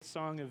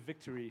song of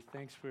victory.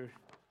 Thanks for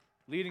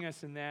leading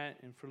us in that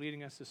and for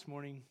leading us this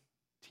morning,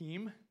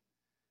 team.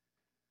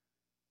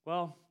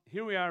 Well,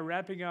 here we are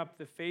wrapping up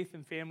the Faith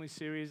and Family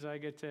series. I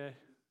get to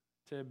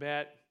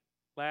bat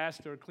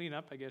last or clean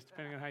up, I guess,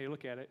 depending on how you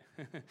look at it.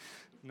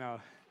 No.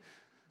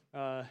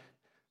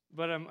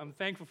 But I'm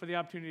thankful for the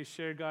opportunity to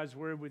share God's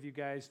Word with you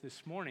guys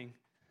this morning.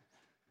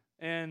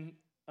 And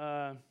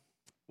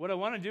what I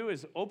want to do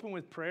is open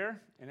with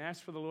prayer and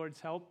ask for the Lord's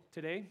help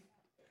today.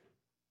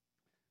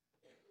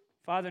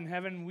 Father in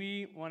heaven,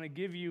 we want to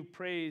give you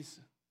praise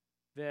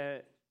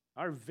that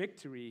our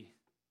victory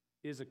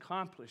is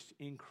accomplished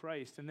in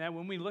Christ, and that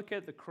when we look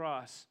at the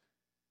cross,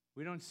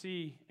 we don't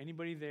see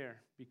anybody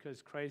there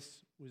because Christ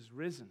was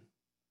risen.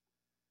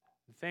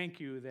 And thank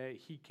you that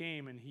he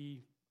came and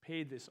he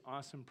paid this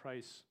awesome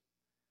price.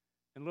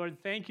 And Lord,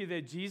 thank you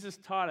that Jesus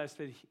taught us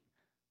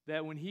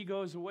that when he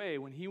goes away,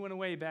 when he went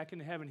away back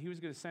into heaven, he was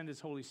going to send his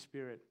Holy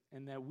Spirit,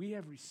 and that we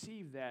have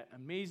received that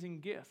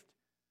amazing gift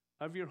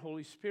of your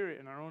Holy Spirit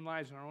in our own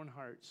lives and our own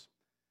hearts.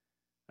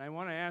 And I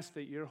want to ask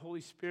that your Holy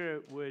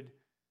Spirit would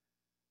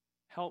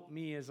help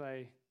me as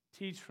I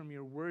teach from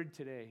your word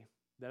today,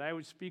 that I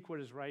would speak what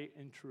is right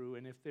and true,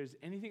 and if there's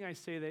anything I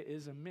say that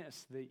is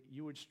amiss, that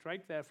you would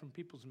strike that from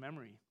people's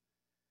memory.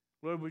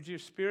 Lord, would your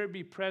Spirit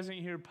be present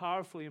here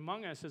powerfully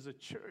among us as a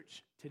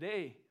church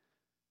today,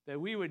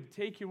 that we would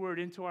take your word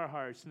into our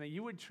hearts and that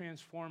you would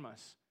transform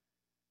us.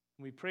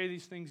 And we pray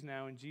these things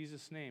now in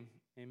Jesus' name.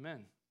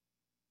 Amen.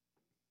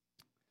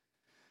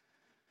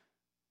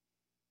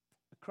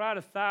 A crowd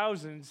of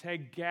thousands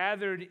had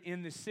gathered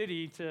in the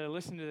city to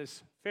listen to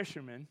this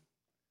fisherman.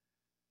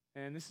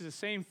 And this is the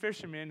same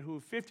fisherman who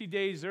 50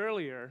 days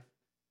earlier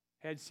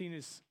had seen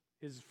his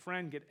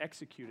friend get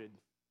executed.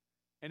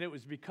 And it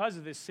was because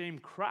of this same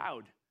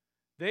crowd.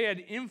 They had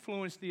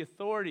influenced the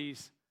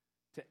authorities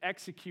to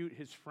execute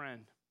his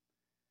friend.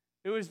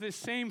 It was this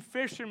same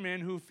fisherman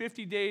who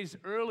 50 days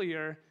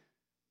earlier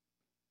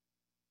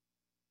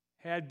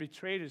had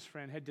betrayed his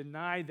friend, had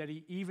denied that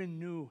he even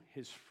knew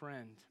his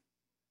friend.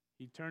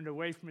 He turned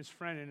away from his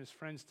friend in his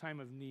friend's time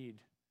of need.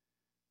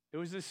 It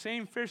was the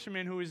same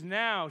fisherman who is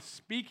now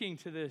speaking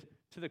to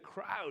the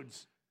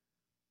crowds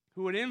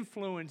who had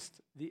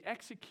influenced the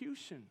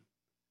execution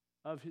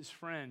of his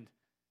friend.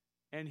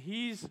 And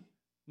he's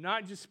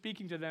not just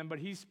speaking to them, but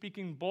he's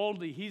speaking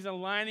boldly. He's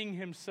aligning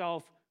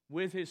himself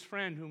with his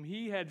friend whom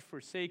he had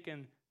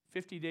forsaken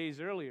 50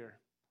 days earlier.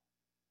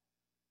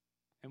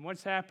 And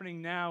what's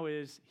happening now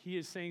is he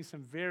is saying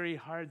some very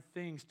hard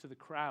things to the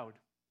crowd.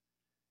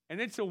 And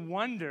it's a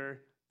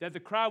wonder that the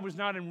crowd was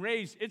not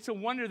enraged. It's a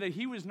wonder that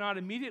he was not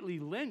immediately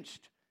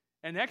lynched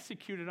and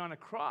executed on a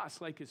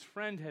cross like his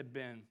friend had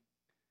been.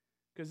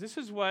 Because this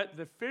is what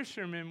the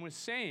fisherman was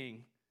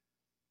saying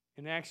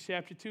in Acts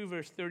chapter 2,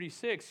 verse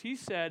 36. He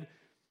said,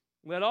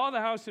 "Let all the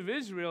house of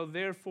Israel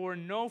therefore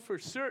know for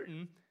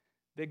certain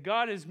that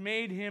God has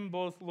made him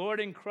both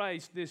Lord and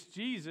Christ, this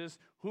Jesus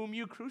whom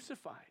you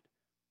crucified."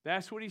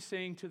 That's what he's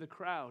saying to the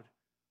crowd.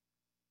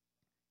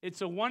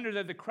 It's a wonder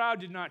that the crowd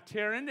did not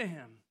tear into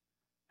him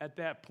at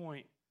that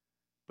point,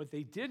 but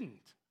they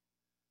didn't.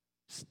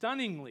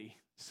 Stunningly,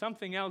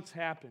 something else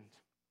happened.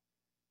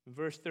 In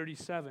verse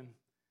 37,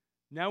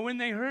 "Now when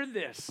they heard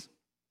this,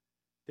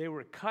 they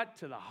were cut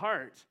to the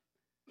heart,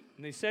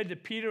 and they said to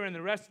Peter and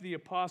the rest of the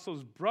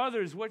apostles,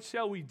 'Brothers, what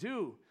shall we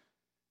do?'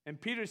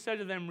 And Peter said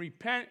to them,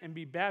 'Repent and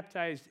be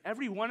baptized,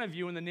 every one of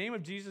you, in the name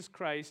of Jesus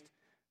Christ,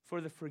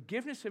 for the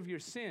forgiveness of your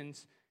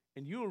sins,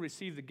 and you will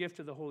receive the gift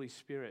of the Holy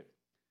Spirit.'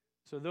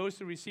 So those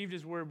who received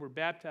his word were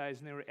baptized,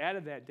 and they were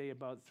added that day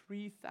about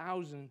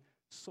 3,000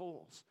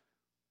 souls."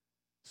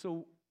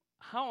 So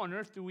how on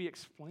earth do we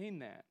explain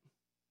that?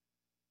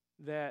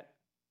 That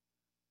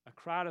a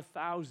crowd of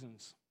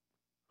thousands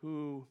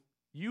who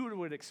you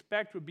would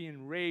expect would be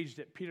enraged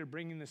at Peter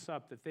bringing this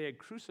up, that they had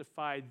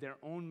crucified their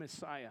own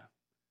Messiah.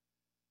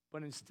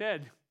 But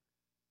instead,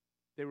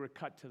 they were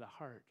cut to the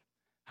heart.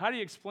 How do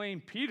you explain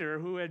Peter,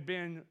 who had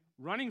been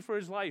running for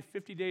his life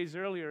 50 days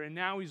earlier, and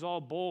now he's all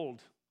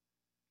bold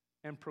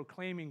and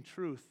proclaiming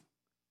truth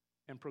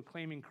and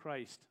proclaiming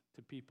Christ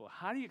to people?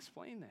 How do you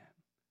explain that?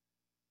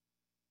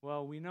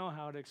 Well, we know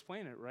how to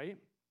explain it,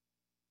 right?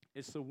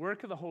 It's the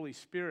work of the Holy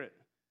Spirit.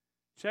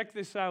 Check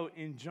this out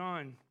in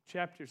John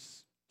chapter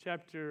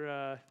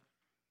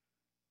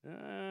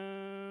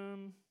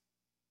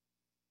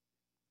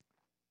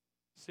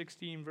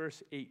 16,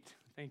 verse 8.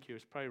 Thank you.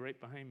 It's probably right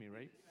behind me,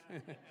 right?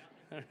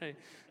 All right.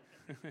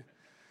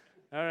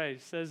 All right.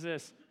 It says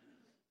this.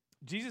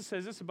 Jesus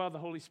says this about the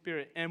Holy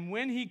Spirit. "And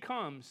when he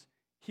comes,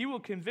 he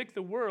will convict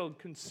the world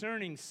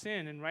concerning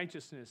sin and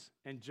righteousness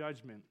and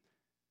judgment."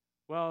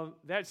 Well,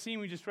 that scene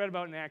we just read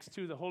about in Acts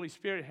 2, the Holy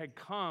Spirit had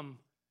come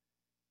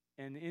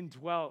and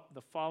indwelt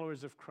the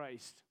followers of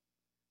Christ.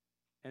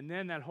 And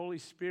then that Holy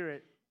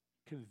Spirit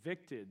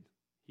convicted.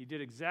 He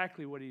did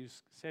exactly what he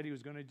said he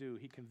was going to do.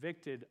 He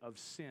convicted of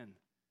sin.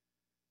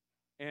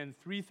 And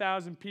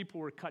 3,000 people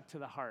were cut to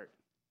the heart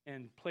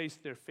and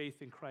placed their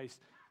faith in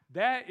Christ.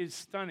 That is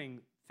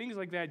stunning. Things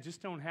like that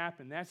just don't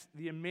happen. That's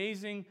the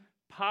amazing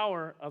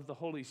power of the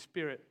Holy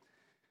Spirit.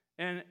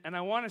 And I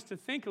want us to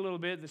think a little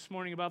bit this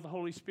morning about the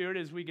Holy Spirit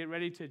as we get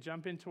ready to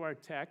jump into our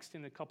text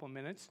in a couple of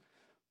minutes.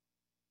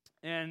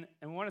 And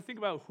we want to think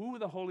about who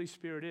the Holy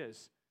Spirit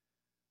is.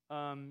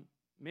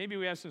 Maybe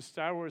we have some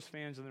Star Wars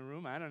fans in the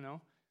room, I don't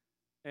know.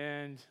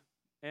 And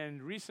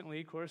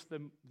recently, of course,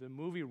 the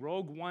movie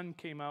Rogue One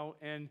came out,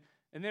 and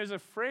there's a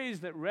phrase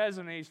that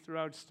resonates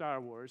throughout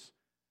Star Wars.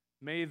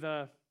 May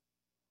the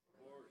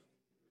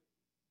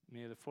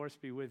Force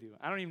be with you.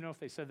 I don't even know if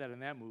they said that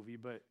in that movie,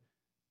 but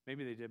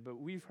maybe they did. But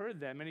we've heard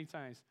that many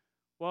times.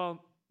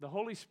 Well, the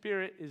Holy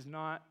Spirit is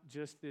not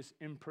just this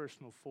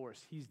impersonal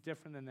force. He's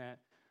different than that.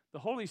 The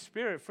Holy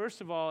Spirit,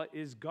 first of all,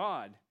 is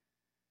God.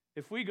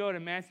 If we go to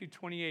Matthew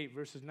 28,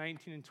 verses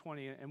 19 and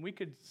 20, and we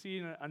could see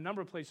in a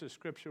number of places of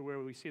Scripture where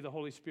we see the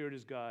Holy Spirit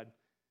is God.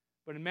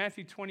 But in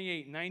Matthew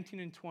 28, 19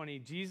 and 20,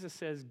 Jesus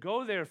says,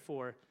 "Go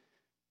therefore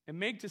and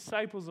make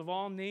disciples of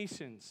all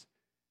nations,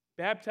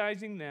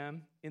 baptizing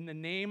them in the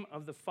name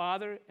of the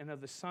Father and of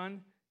the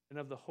Son and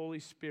of the Holy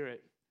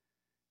Spirit."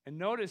 And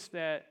notice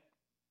that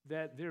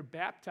they're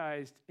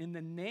baptized in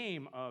the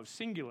name of,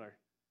 singular.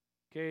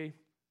 Okay?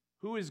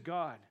 Who is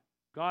God?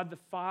 God the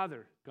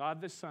Father,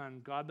 God the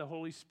Son, God the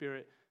Holy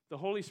Spirit. The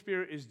Holy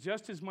Spirit is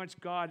just as much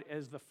God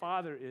as the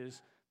Father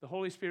is. The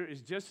Holy Spirit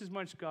is just as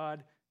much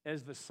God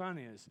as the Son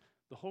is.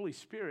 The Holy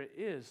Spirit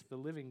is the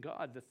living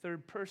God, the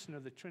third person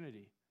of the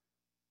Trinity.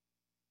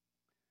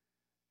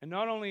 And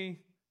not only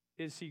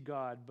is he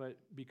God, but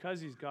because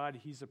he's God,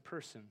 he's a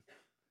person.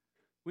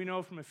 We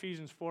know from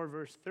Ephesians 4,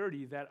 verse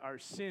 30, that our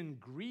sin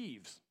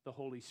grieves the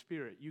Holy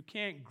Spirit. You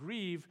can't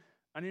grieve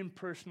an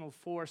impersonal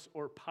force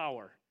or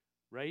power,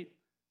 right?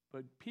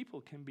 But people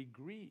can be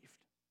grieved.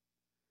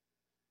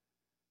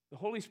 The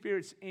Holy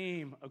Spirit's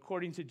aim,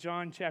 according to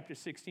John chapter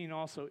 16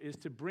 also, is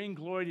to bring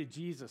glory to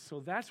Jesus. So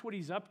that's what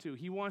he's up to.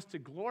 He wants to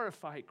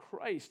glorify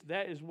Christ.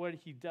 That is what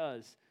he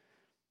does.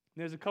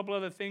 And there's a couple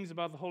other things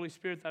about the Holy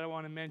Spirit that I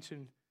want to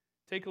mention.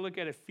 Take a look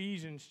at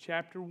Ephesians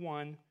chapter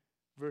 1,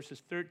 verses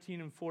 13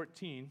 and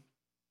 14.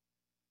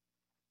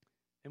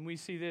 And we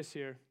see this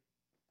here.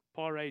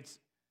 Paul writes,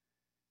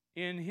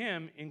 "In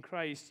him, in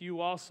Christ,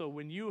 you also,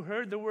 when you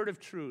heard the word of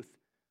truth,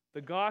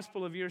 the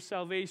gospel of your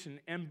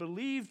salvation, and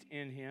believed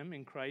in him,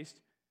 in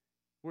Christ,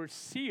 were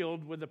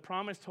sealed with the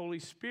promised Holy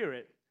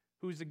Spirit,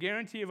 who is the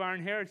guarantee of our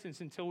inheritance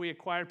until we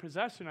acquire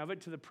possession of it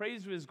to the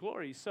praise of his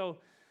glory."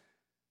 So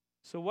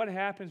what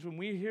happens when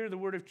we hear the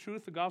word of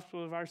truth, the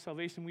gospel of our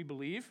salvation, we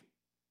believe?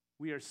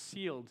 We are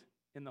sealed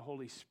in the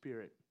Holy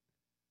Spirit.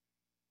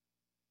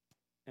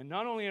 And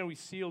not only are we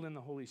sealed in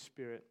the Holy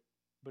Spirit,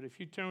 but if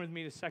you turn with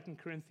me to 2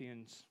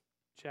 Corinthians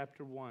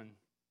chapter 1.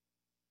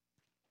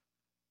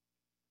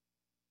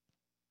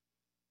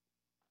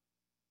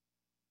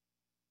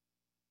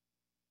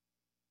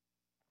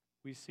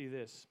 We see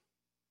this.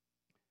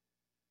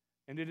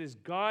 "And it is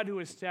God who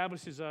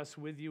establishes us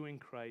with you in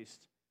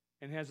Christ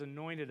and has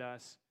anointed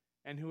us,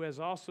 and who has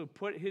also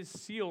put his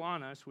seal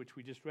on us," which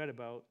we just read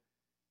about,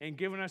 "and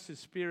given us his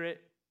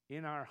Spirit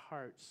in our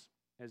hearts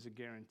as a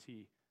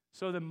guarantee."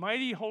 So the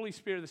mighty Holy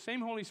Spirit, the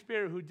same Holy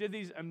Spirit who did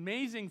these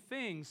amazing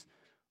things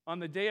on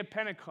the day of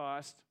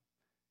Pentecost,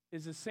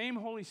 is the same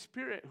Holy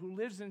Spirit who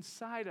lives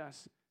inside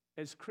us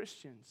as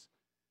Christians.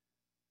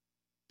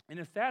 And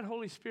if that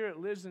Holy Spirit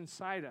lives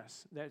inside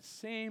us, that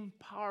same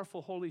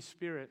powerful Holy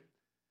Spirit,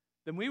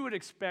 then we would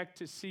expect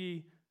to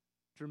see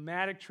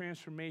dramatic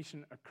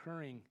transformation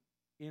occurring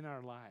in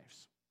our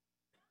lives.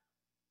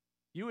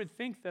 You would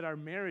think that our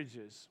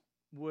marriages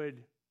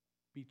would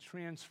be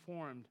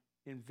transformed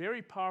in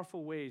very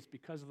powerful ways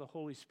because of the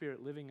Holy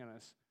Spirit living in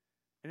us.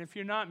 And if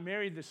you're not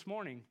married this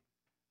morning,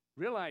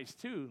 realize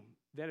too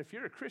that if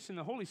you're a Christian,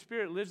 the Holy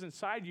Spirit lives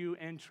inside you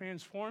and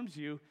transforms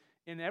you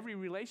in every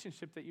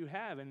relationship that you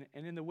have, and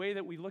in the way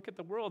that we look at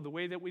the world, the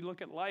way that we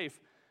look at life,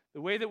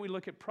 the way that we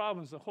look at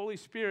problems. The Holy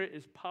Spirit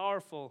is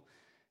powerful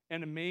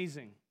and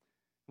amazing.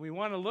 We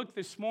want to look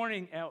this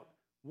morning at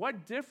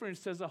what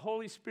difference does the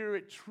Holy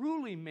Spirit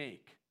truly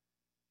make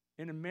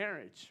in a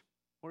marriage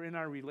or in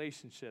our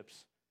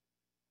relationships.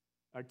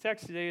 Our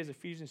text today is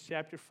Ephesians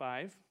chapter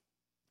 5,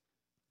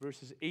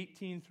 verses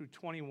 18 through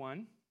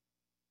 21.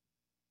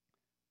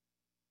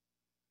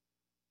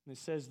 And it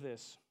says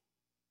this: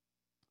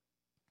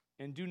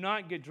 "And do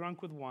not get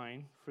drunk with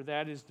wine, for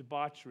that is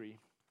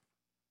debauchery,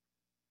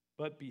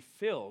 but be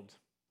filled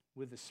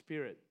with the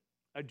Spirit,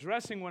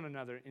 addressing one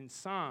another in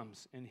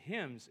psalms and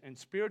hymns and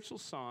spiritual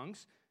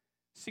songs,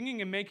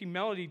 singing and making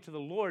melody to the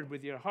Lord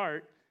with your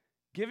heart,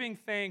 giving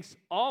thanks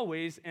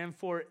always and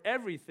for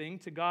everything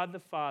to God the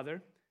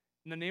Father,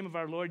 in the name of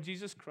our Lord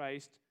Jesus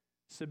Christ,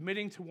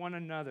 submitting to one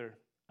another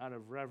out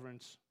of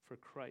reverence for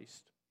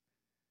Christ."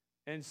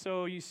 And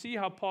so you see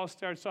how Paul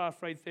starts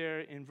off right there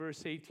in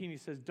verse 18. He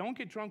says, "Don't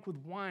get drunk with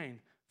wine,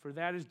 for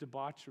that is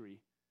debauchery."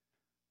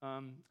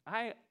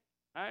 I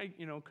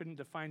couldn't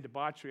define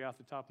debauchery off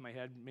the top of my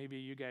head. Maybe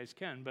you guys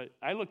can, but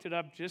I looked it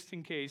up just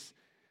in case,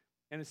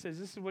 and it says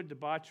this is what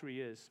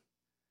debauchery is.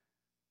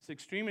 It's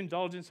extreme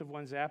indulgence of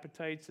one's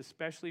appetites,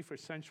 especially for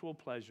sensual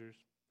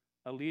pleasures,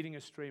 a leading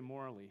astray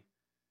morally.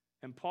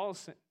 And Paul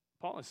is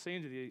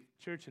saying to the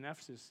church in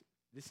Ephesus,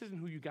 this isn't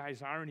who you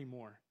guys are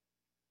anymore.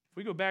 If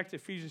we go back to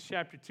Ephesians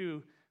chapter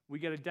 2, we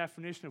get a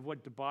definition of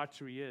what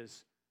debauchery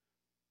is.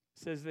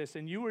 It says this,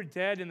 and you were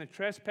dead in the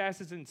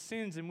trespasses and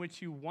sins in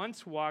which you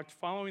once walked,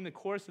 following the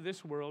course of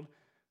this world,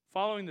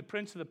 following the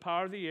prince of the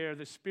power of the air,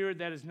 the spirit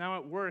that is now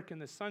at work in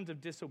the sons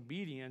of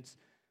disobedience,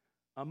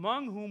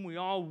 among whom we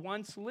all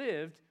once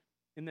lived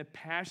in the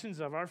passions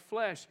of our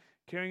flesh,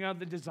 carrying out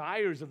the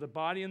desires of the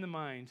body and the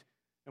mind,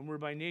 and were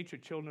by nature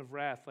children of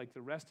wrath like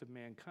the rest of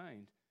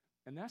mankind.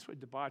 And that's what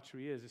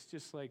debauchery is. It's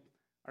just like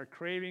our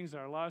cravings,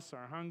 our lusts,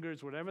 our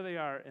hungers, whatever they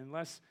are,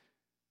 unless,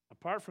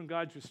 apart from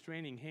God's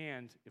restraining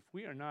hand, if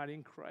we are not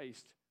in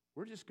Christ,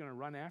 we're just going to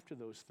run after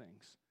those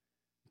things.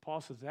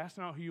 Paul says that's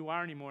not who you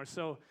are anymore.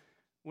 So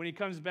when he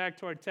comes back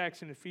to our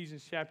text in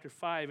Ephesians chapter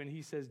 5, and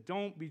he says,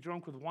 don't be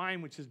drunk with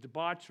wine, which is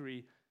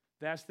debauchery,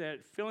 that's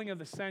that filling of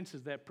the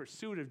senses, that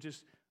pursuit of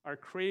just our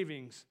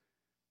cravings.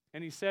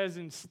 And he says,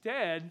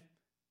 instead,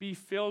 be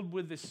filled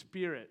with the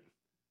Spirit.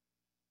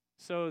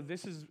 So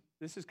this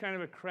is kind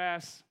of a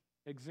crass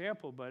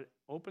example, but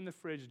open the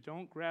fridge,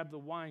 don't grab the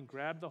wine,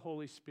 grab the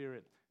Holy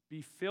Spirit.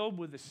 Be filled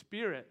with the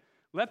Spirit.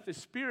 Let the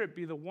Spirit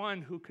be the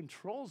one who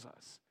controls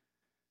us.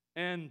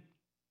 And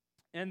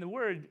the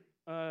word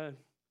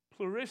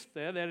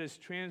pluristha, that is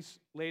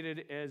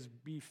translated as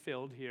be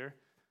filled here,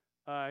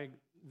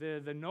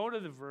 the note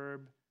of the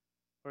verb,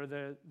 or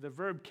the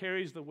verb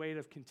carries the weight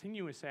of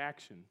continuous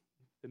action,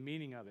 the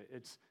meaning of it.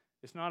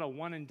 It's not a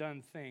one and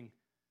done thing.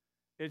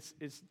 It's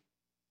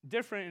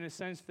different in a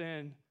sense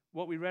than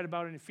what we read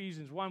about in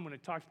Ephesians 1 when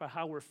it talks about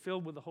how we're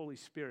filled with the Holy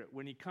Spirit.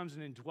 When he comes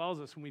and indwells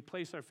us, when we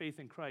place our faith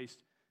in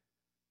Christ,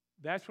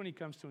 that's when he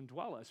comes to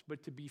indwell us.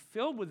 But to be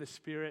filled with the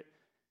Spirit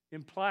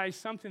implies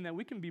something that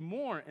we can be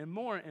more and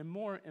more and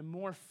more and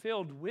more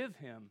filled with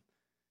him.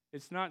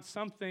 It's not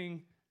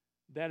something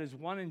that is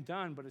one and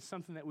done, but it's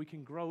something that we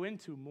can grow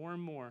into more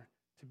and more,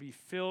 to be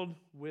filled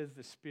with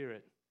the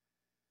Spirit.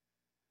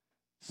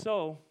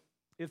 So,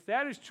 if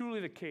that is truly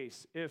the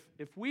case, if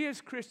we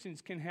as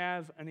Christians can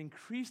have an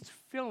increased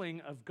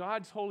filling of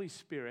God's Holy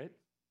Spirit,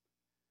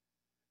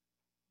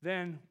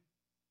 then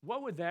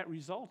what would that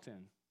result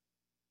in?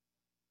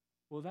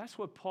 Well, that's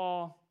what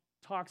Paul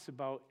talks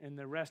about in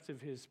the rest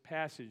of his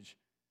passage,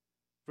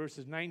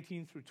 verses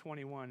 19 through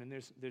 21.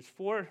 And there's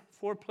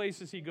four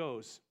places he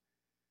goes.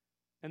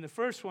 And the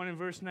first one in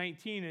verse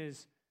 19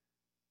 is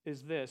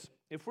this.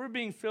 If we're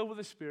being filled with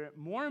the Spirit,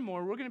 more and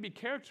more we're going to be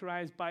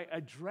characterized by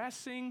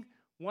addressing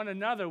one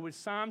another with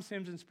psalms,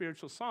 hymns, and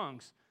spiritual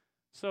songs.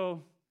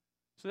 So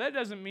that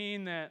doesn't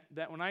mean that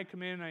when I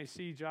come in and I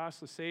see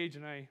Josh Lesage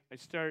and I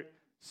start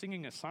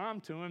singing a psalm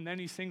to him, then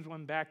he sings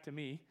one back to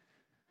me.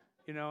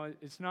 You know,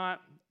 it's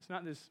not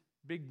this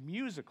big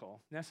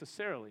musical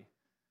necessarily.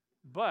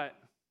 But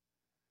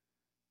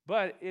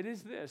it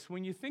is this.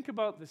 When you think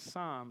about the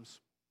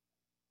Psalms,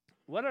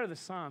 what are the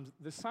Psalms?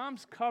 The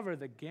Psalms cover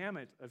the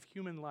gamut of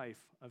human life,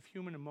 of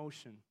human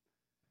emotion.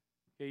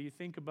 Okay, you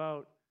think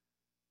about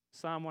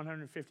Psalm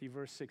 150,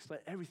 verse 6,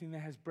 let everything that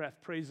has breath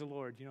praise the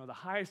Lord. You know, the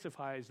highest of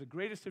highs, the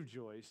greatest of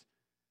joys.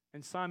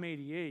 And Psalm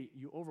 88,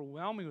 you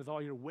overwhelm me with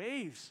all your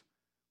waves.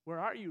 Where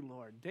are you,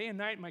 Lord? Day and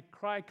night my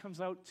cry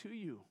comes out to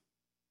you.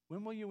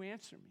 When will you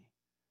answer me?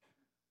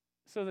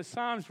 So the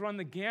Psalms run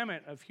the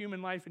gamut of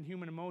human life and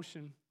human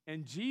emotion,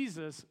 and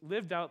Jesus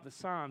lived out the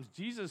Psalms.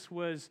 Jesus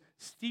was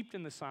steeped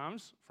in the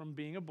Psalms from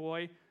being a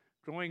boy.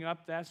 Growing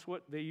up, that's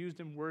what they used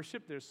in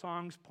worship. There's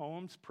songs,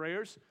 poems,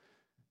 prayers.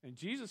 And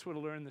Jesus would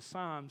have learned the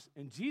Psalms,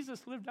 and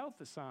Jesus lived out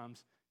the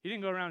Psalms. He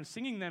didn't go around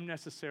singing them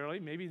necessarily.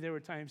 Maybe there were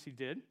times he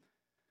did.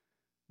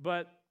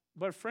 But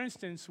for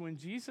instance, when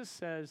Jesus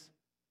says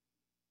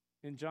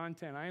in John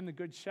 10, I am the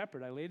good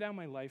shepherd, I lay down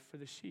my life for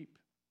the sheep.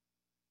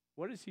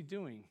 What is he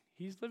doing?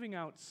 He's living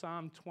out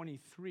Psalm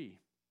 23.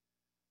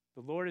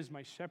 The Lord is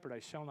my shepherd, I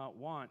shall not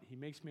want. He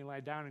makes me lie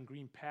down in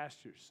green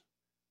pastures.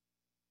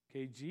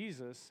 Okay,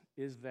 Jesus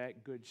is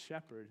that good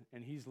shepherd,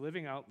 and he's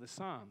living out the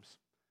Psalms.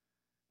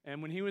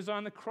 And when he was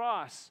on the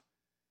cross,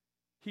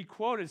 he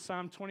quoted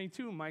Psalm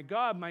 22, my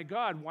God,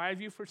 why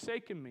have you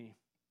forsaken me?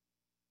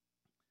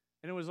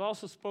 And it was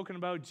also spoken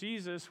about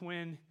Jesus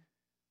when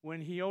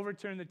he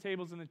overturned the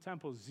tables in the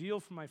temple,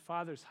 zeal for my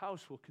Father's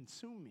house will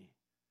consume me.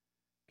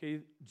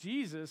 Okay,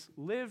 Jesus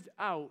lived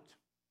out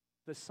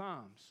the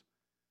Psalms.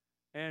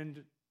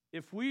 And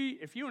if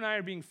you and I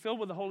are being filled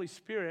with the Holy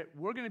Spirit,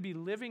 we're going to be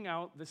living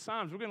out the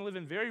Psalms. We're going to live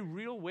in very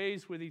real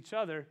ways with each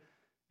other,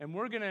 and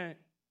we're going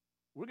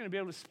to be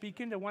able to speak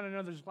into one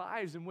another's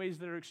lives in ways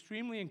that are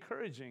extremely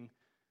encouraging.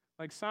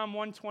 Like Psalm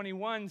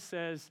 121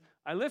 says,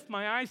 I lift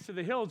my eyes to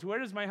the hills. Where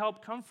does my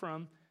help come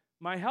from?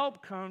 My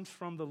help comes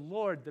from the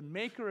Lord, the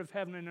maker of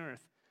heaven and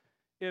earth.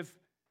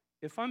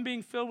 If I'm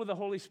being filled with the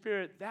Holy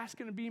Spirit, that's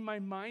going to be my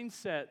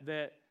mindset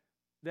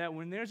that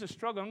when there's a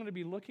struggle, I'm going to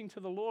be looking to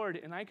the Lord,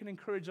 and I can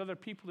encourage other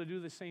people to do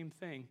the same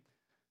thing.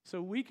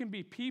 So we can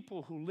be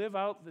people who live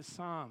out the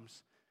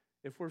Psalms.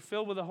 If we're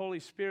filled with the Holy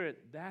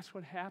Spirit, that's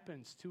what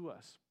happens to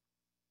us.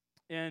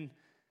 And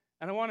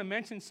I want to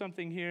mention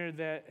something here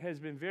that has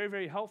been very,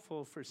 very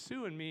helpful for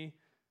Sue and me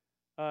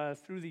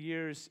through the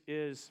years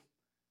is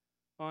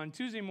On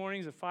Tuesday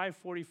mornings at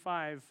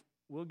 5:45,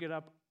 we'll get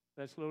up.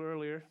 That's a little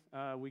earlier.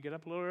 We get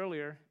up a little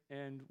earlier,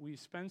 and we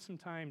spend some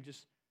time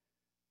just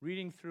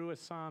reading through a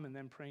psalm and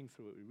then praying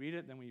through it. We read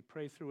it, then we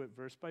pray through it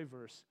verse by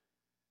verse.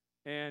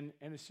 And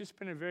it's just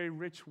been a very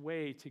rich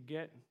way to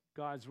get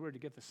God's word,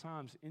 to get the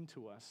Psalms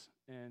into us.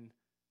 And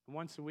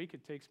once a week,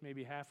 it takes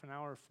maybe half an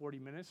hour or 40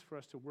 minutes for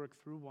us to work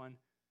through one.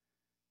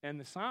 And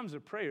the Psalms are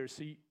prayers,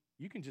 so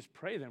you can just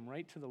pray them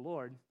right to the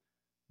Lord.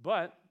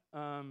 But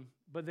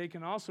they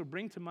can also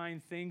bring to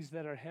mind things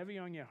that are heavy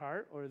on your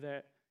heart or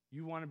that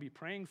you want to be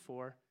praying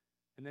for,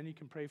 and then you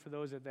can pray for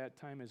those at that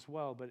time as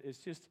well. But it's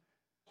just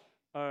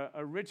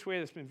a rich way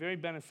that's been very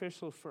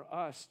beneficial for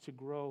us to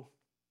grow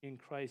in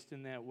Christ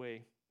in that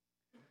way.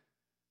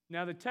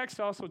 Now, the text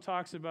also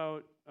talks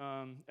about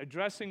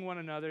addressing one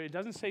another. It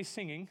doesn't say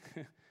singing,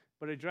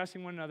 but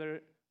addressing one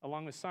another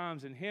along with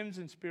psalms and hymns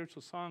and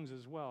spiritual songs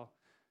as well.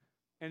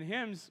 And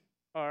hymns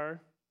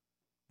are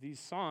these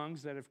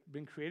songs that have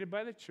been created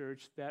by the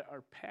church that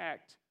are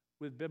packed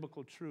with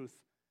biblical truth.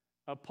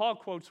 Paul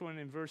quotes one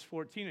in verse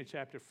 14 of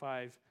chapter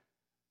 5.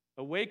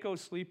 Awake, O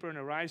sleeper, and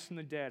arise from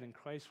the dead, and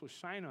Christ will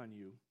shine on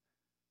you.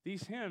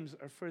 These hymns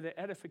are for the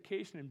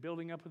edification and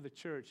building up of the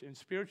church, and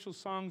spiritual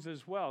songs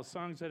as well,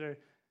 songs that are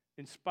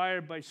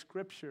inspired by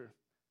Scripture,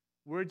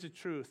 words of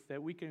truth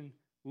that we can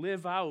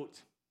live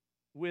out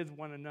with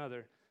one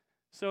another.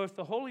 So if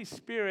the Holy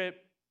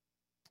Spirit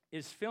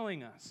is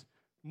filling us,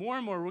 more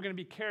and more we're going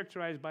to be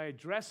characterized by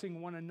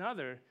addressing one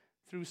another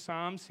through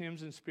psalms,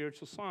 hymns, and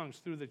spiritual songs,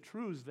 through the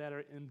truths that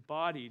are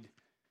embodied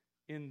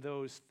in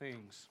those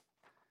things.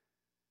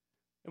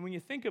 And when you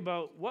think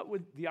about what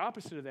would the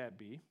opposite of that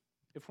be,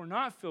 if we're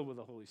not filled with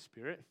the Holy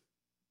Spirit,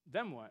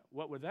 then what?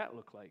 What would that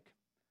look like?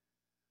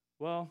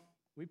 Well,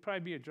 we'd probably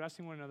be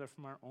addressing one another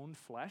from our own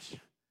flesh,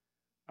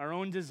 our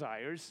own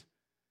desires,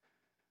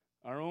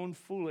 our own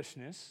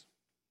foolishness,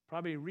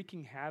 probably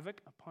wreaking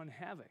havoc upon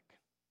havoc.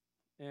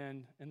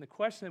 And the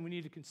question that we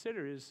need to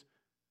consider is,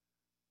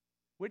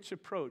 which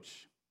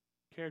approach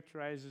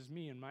characterizes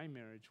me in my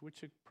marriage?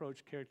 Which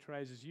approach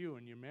characterizes you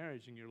in your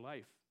marriage, in your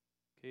life?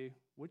 Okay,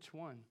 which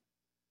one?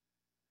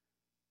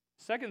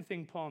 Second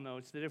thing Paul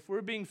notes, that if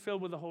we're being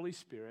filled with the Holy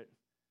Spirit,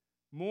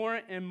 more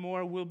and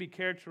more will be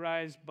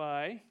characterized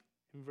by,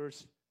 in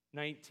verse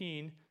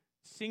 19,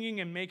 singing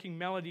and making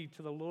melody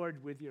to the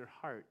Lord with your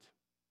heart.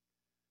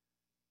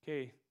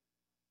 Okay,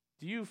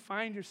 do you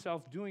find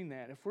yourself doing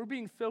that? If we're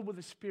being filled with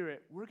the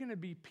Spirit, we're going to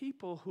be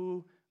people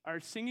who are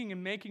singing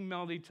and making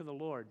melody to the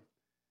Lord.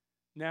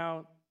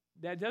 Now,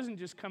 that doesn't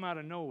just come out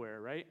of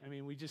nowhere, right? I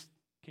mean, we just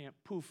can't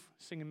poof,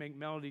 sing and make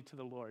melody to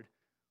the Lord.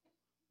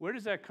 Where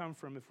does that come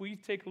from? If we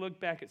take a look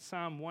back at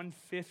Psalm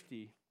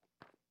 150,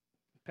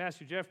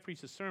 Pastor Jeff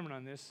preached a sermon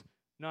on this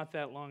not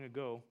that long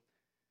ago.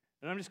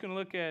 And I'm just going to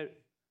look at,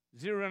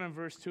 zero in on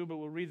verse 2, but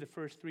we'll read the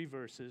first 3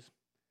 verses.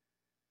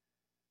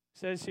 It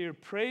says here,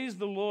 praise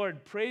the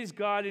Lord, praise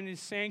God in his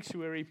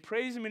sanctuary,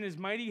 praise him in his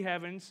mighty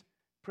heavens,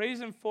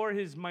 praise him for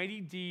his mighty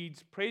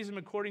deeds, praise him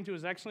according to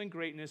his excellent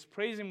greatness,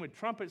 praise him with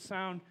trumpet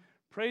sound,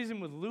 praise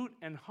him with lute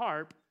and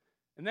harp.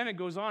 And then it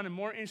goes on and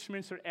more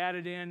instruments are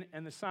added in,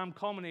 and the psalm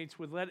culminates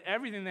with, let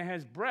everything that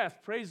has breath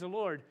praise the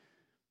Lord.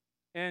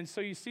 And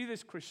so you see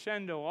this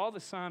crescendo, all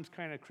the psalms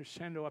kind of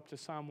crescendo up to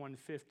Psalm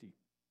 150.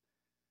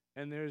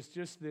 And there's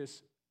just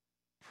this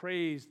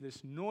praise,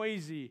 this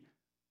noisy,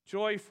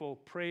 joyful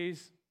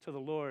praise to the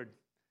Lord.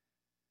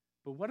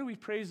 But what do we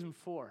praise him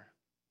for?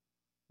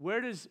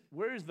 Where is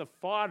the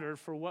fodder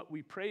for what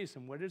we praise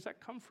him? Where does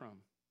that come from?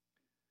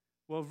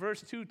 Well,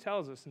 verse 2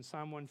 tells us in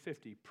Psalm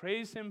 150,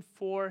 praise him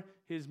for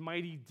his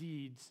mighty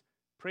deeds.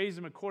 Praise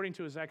him according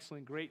to his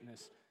excellent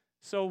greatness.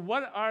 So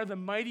what are the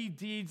mighty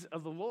deeds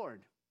of the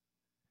Lord?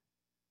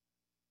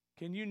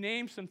 Can you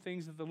name some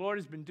things that the Lord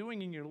has been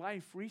doing in your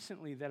life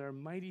recently that are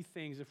mighty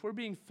things? If we're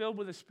being filled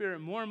with the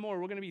Spirit more and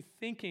more, we're going to be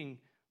thinking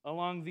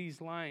along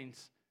these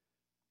lines.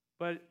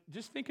 But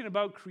just thinking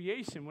about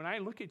creation, when I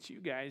look at you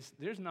guys,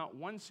 there's not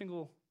one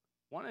single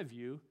one of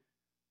you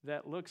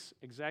that looks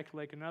exactly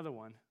like another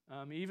one.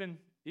 Even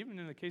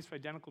in the case of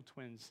identical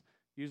twins,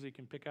 usually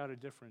can pick out a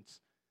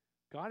difference.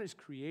 God is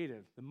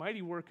creative. The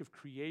mighty work of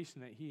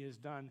creation that he has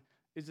done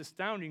is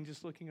astounding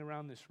just looking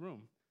around this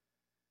room.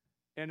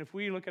 And if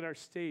we look at our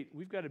state,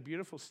 we've got a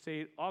beautiful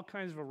state, all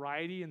kinds of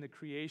variety in the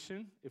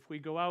creation. If we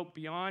go out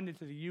beyond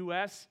into the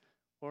U.S.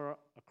 or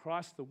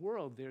across the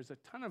world, there's a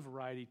ton of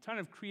variety, ton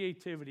of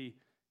creativity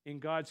in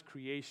God's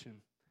creation.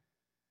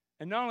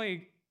 And not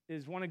only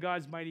is one of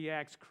God's mighty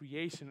acts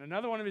creation,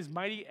 another one of his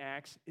mighty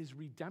acts is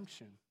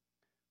redemption.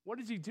 What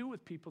does he do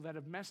with people that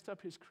have messed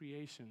up his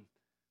creation,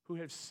 who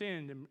have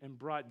sinned and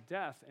brought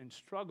death and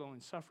struggle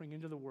and suffering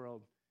into the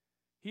world?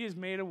 He has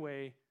made a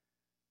way,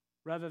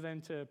 rather than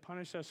to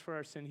punish us for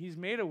our sin, he's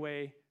made a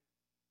way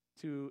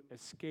to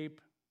escape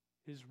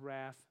his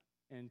wrath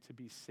and to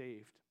be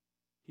saved.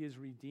 He has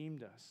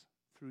redeemed us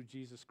through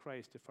Jesus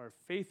Christ. If our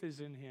faith is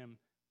in him,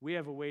 we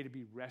have a way to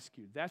be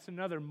rescued. That's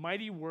another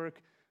mighty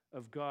work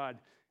of God.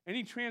 And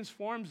he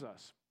transforms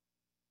us.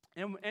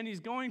 And he's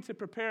going to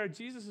prepare,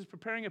 Jesus is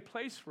preparing a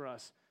place for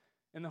us.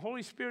 And the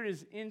Holy Spirit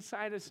is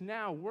inside us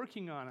now,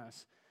 working on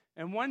us.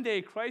 And one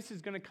day, Christ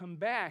is going to come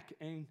back,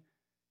 and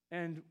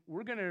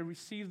we're going to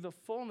receive the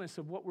fullness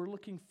of what we're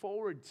looking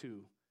forward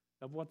to,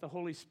 of what the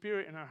Holy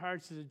Spirit in our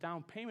hearts is a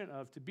down payment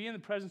of, to be in the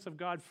presence of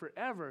God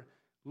forever,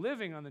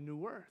 living on the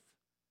new earth.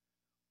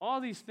 All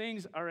these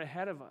things are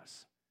ahead of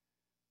us.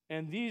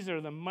 And these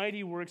are the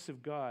mighty works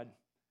of God.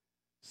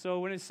 So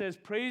when it says,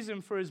 praise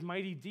him for his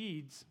mighty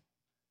deeds,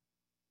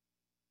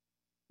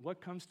 what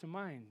comes to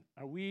mind?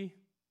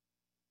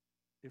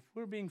 If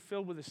we're being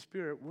filled with the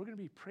Spirit, we're going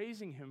to be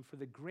praising him for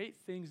the great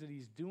things that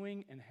he's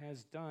doing and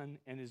has done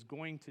and is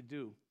going to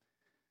do.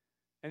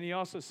 And he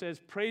also says,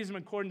 praise him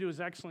according to his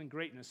excellent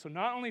greatness. So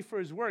not only for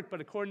his work, but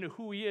according to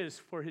who he is,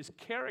 for his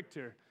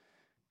character.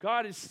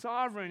 God is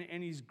sovereign,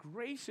 and he's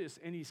gracious,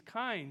 and he's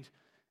kind.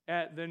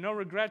 At the No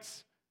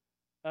Regrets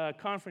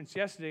conference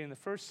yesterday in the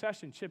first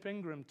session, Chip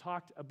Ingram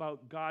talked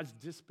about God's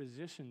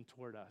disposition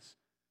toward us.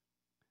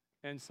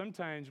 And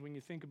sometimes when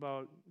you think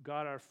about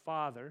God our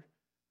Father,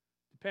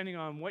 depending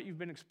on what you've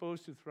been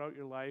exposed to throughout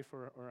your life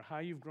or how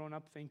you've grown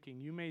up thinking,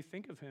 you may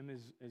think of him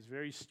as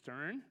very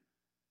stern,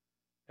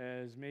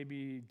 as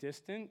maybe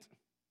distant,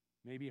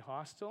 maybe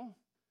hostile.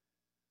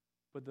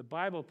 But the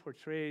Bible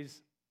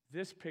portrays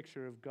this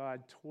picture of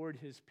God toward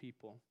his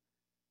people.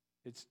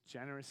 It's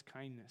generous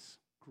kindness,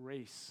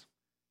 grace.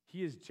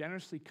 He is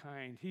generously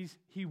kind.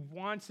 He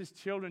wants his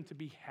children to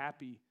be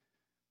happy.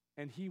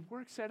 And he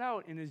works that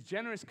out in his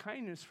generous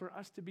kindness for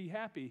us to be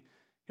happy.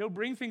 He'll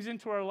bring things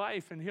into our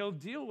life, and he'll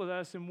deal with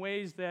us in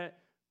ways that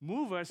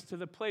move us to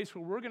the place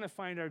where we're going to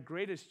find our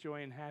greatest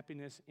joy and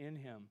happiness in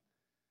him.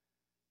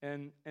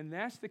 And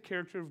that's the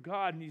character of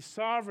God. And he's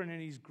sovereign,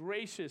 and he's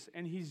gracious,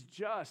 and he's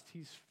just,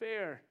 he's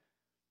fair.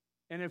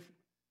 And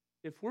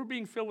if we're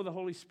being filled with the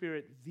Holy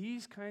Spirit,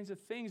 these kinds of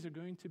things are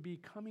going to be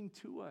coming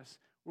to us.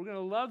 We're going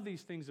to love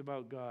these things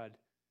about God.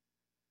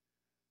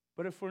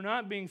 But if we're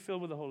not being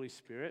filled with the Holy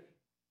Spirit,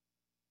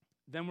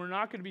 then we're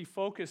not going to be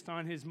focused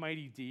on his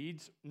mighty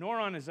deeds, nor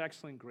on his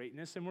excellent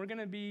greatness, and we're going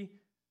to be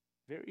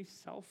very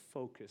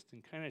self-focused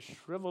and kind of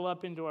shrivel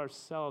up into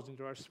ourselves,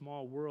 into our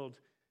small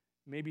world,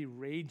 maybe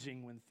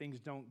raging when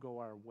things don't go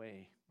our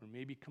way, or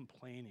maybe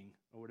complaining,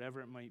 or whatever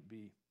it might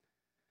be.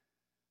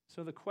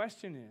 So the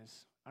question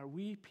is, are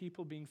we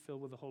people being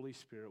filled with the Holy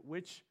Spirit?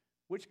 Which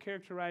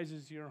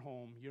characterizes your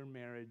home, your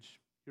marriage,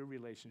 your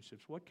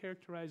relationships? What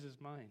characterizes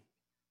mine?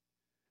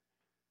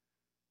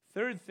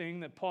 Third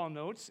thing that Paul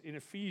notes in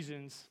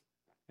Ephesians,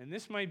 and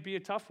this might be a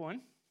tough one.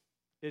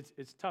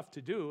 It's tough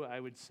to do, I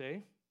would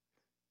say.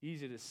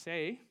 Easy to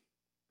say.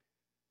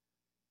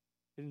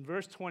 In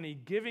verse 20,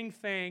 giving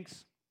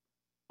thanks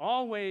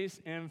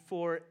always and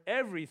for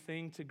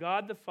everything to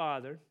God the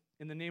Father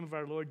in the name of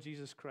our Lord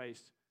Jesus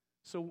Christ.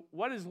 So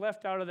what is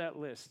left out of that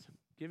list?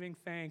 Giving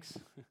thanks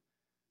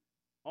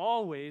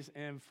always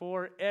and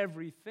for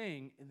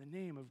everything in the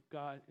name of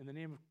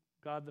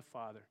God the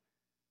Father.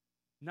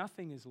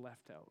 Nothing is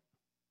left out.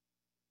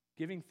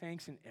 Giving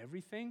thanks in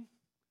everything?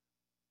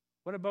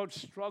 What about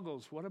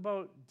struggles? What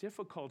about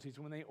difficulties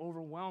when they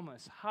overwhelm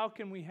us? How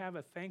can we have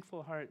a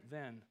thankful heart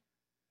then?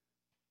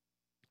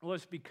 Well,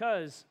 it's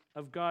because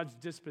of God's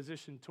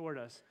disposition toward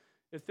us.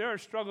 If there are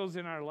struggles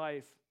in our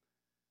life,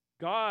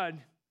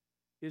 God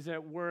is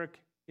at work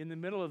in the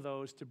middle of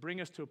those to bring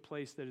us to a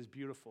place that is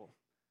beautiful.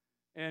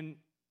 And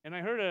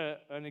I heard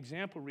an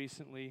example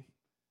recently.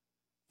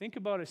 Think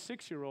about a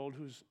 6-year-old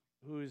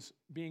who's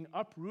being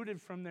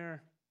uprooted from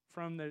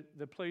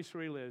the place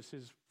where he lives.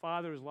 His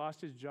father has lost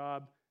his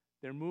job.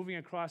 They're moving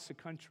across the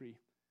country.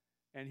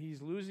 And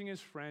he's losing his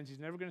friends. He's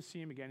never going to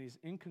see him again. He's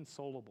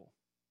inconsolable.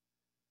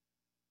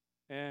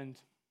 And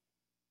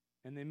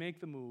they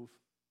make the move.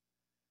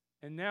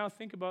 And now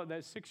think about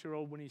that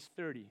 6-year-old when he's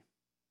 30.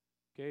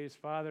 Okay, his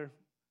father,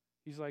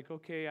 he's like,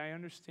 okay, I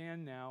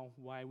understand now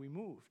why we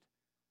moved.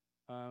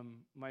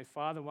 My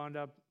father wound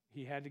up,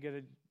 he had to get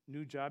a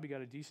new job. He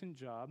got a decent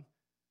job.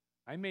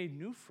 I made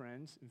new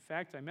friends. In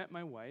fact, I met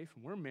my wife,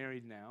 and we're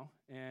married now,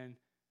 and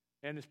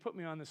it's put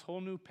me on this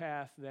whole new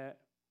path that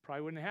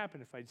probably wouldn't have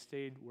happened if I'd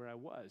stayed where I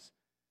was.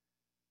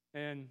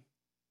 And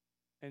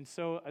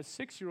so a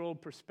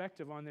 6-year-old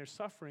perspective on their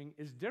suffering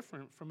is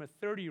different from a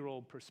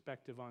 30-year-old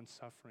perspective on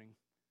suffering.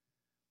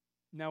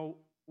 Now,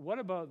 what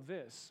about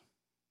this?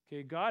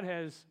 Okay, God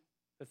has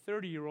a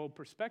 30-year-old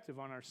perspective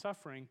on our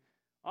suffering.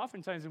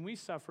 Oftentimes when we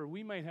suffer,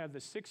 we might have the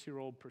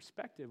 6-year-old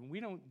perspective, and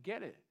we don't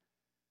get it.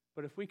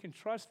 But if we can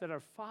trust that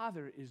our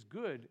Father is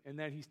good and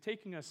that he's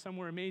taking us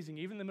somewhere amazing,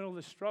 even in the middle of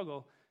the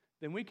struggle,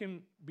 then we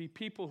can be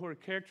people who are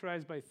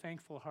characterized by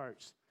thankful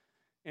hearts.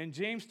 And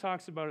James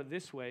talks about it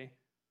this way.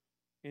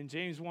 In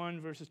James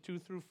 1, verses 2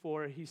 through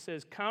 4, he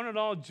says, "Count it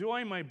all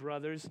joy, my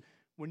brothers,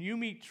 when you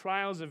meet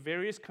trials of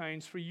various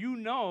kinds, for you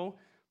know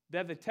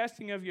that the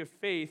testing of your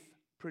faith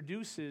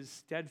produces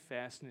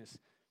steadfastness.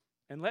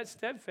 And let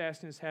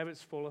steadfastness have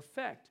its full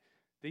effect,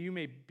 that you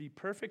may be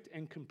perfect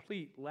and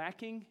complete,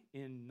 lacking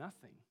in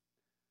nothing."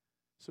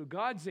 So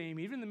God's aim,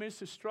 even in the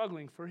midst of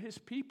struggling for his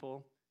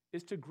people,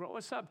 is to grow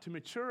us up, to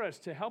mature us,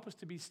 to help us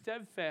to be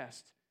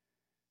steadfast.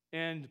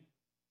 And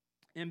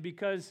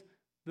because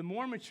the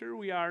more mature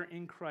we are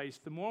in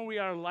Christ, the more we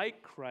are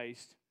like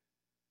Christ,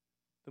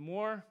 the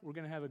more we're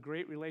going to have a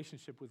great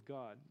relationship with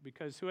God.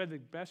 Because who had the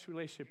best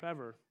relationship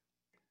ever?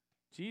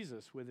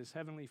 Jesus with his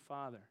heavenly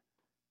Father.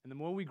 And the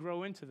more we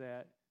grow into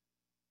that,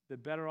 the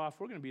better off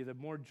we're going to be, the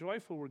more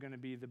joyful we're going to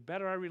be, the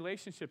better our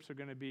relationships are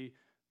going to be,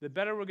 the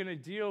better we're going to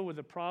deal with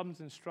the problems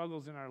and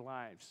struggles in our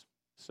lives.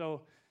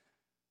 So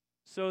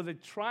the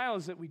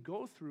trials that we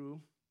go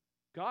through,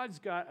 God's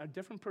got a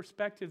different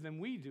perspective than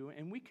we do,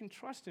 and we can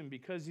trust him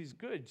because he's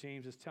good,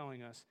 James is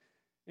telling us.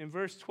 In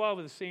verse 12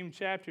 of the same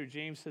chapter,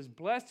 James says,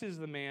 "Blessed is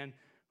the man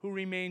who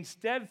remains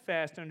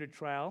steadfast under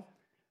trial,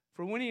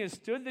 for when he has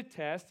stood the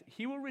test,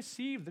 he will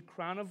receive the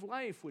crown of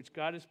life, which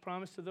God has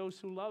promised to those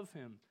who love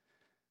him."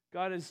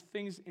 God has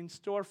things in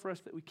store for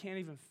us that we can't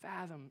even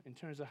fathom in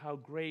terms of how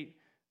great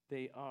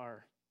they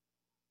are.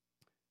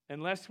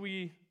 Unless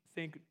we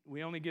think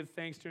we only give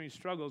thanks during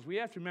struggles, we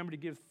have to remember to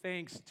give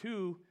thanks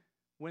too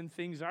when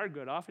things are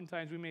good.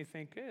 Oftentimes we may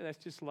think, hey, that's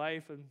just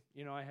life, and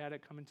I had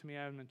it coming to me,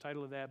 I'm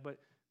entitled to that, but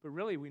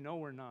really we know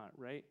we're not,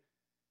 right?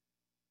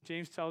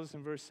 James tells us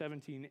in verse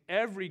 17,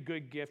 "Every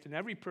good gift and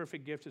every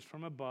perfect gift is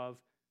from above,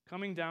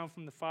 coming down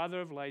from the Father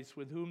of lights,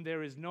 with whom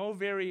there is no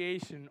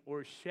variation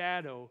or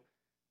shadow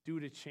due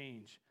to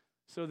change."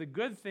 So the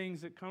good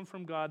things that come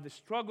from God, the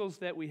struggles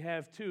that we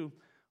have too,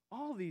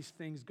 all these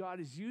things God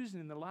is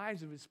using in the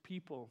lives of his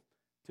people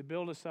to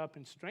build us up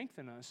and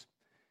strengthen us.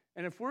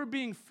 And if we're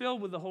being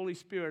filled with the Holy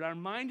Spirit, our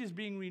mind is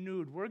being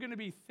renewed, we're going to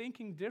be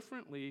thinking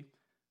differently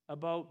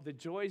about the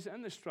joys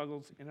and the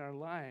struggles in our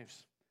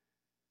lives.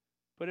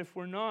 But if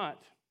we're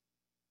not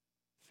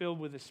filled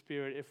with the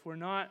Spirit, if we're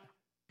not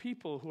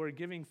people who are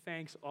giving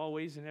thanks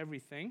always in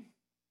everything,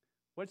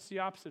 what's the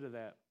opposite of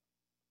that?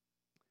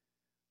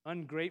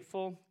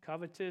 Ungrateful,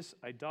 covetous,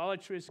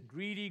 idolatrous,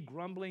 greedy,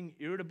 grumbling,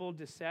 irritable,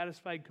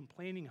 dissatisfied,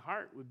 complaining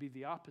heart would be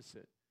the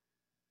opposite.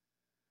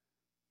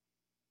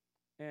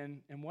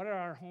 And what are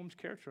our homes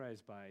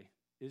characterized by?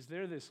 Is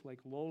there this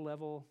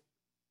low-level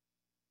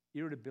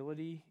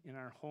irritability in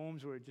our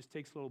homes where it just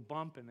takes a little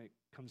bump and it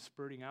comes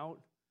spurting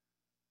out?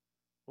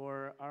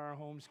 Or are our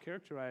homes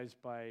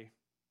characterized by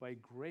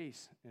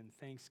grace and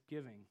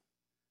thanksgiving?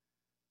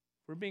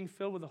 If we're being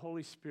filled with the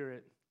Holy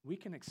Spirit, we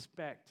can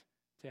expect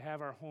to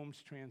have our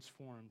homes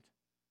transformed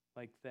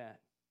like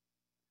that.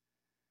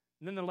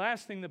 And then the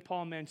last thing that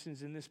Paul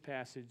mentions in this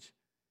passage,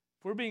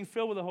 if we're being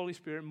filled with the Holy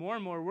Spirit, more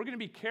and more, we're going to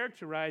be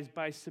characterized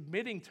by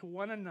submitting to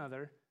one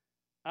another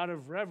out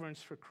of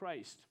reverence for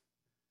Christ.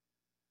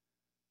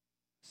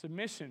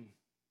 Submission,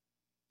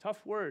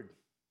 tough word.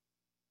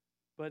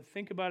 But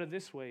think about it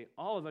this way.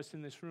 All of us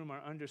in this room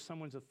are under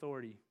someone's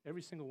authority,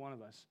 every single one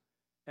of us.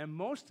 And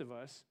most of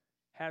us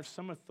have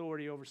some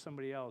authority over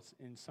somebody else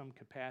in some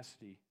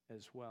capacity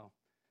as well.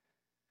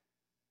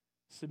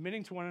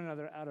 Submitting to one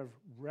another out of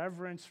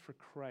reverence for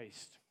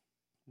Christ.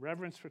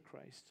 Reverence for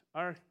Christ.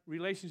 Our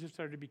relationships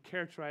are to be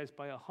characterized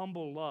by a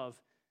humble love.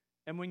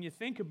 And when you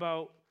think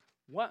about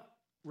what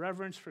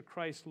reverence for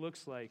Christ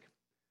looks like,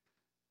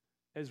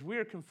 as we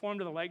are conformed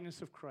to the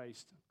likeness of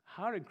Christ,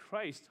 how did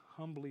Christ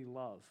humbly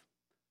love?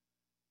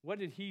 What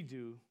did he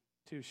do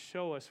to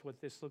show us what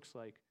this looks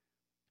like?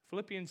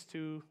 Philippians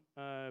 2,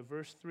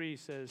 verse 3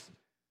 says,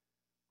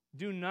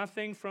 "Do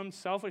nothing from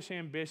selfish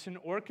ambition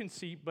or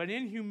conceit, but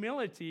in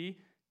humility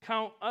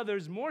count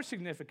others more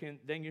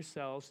significant than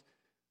yourselves.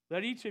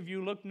 Let each of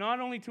you look not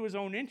only to his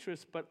own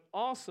interests, but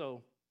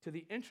also to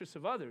the interests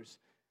of others.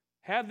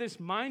 Have this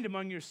mind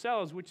among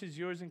yourselves, which is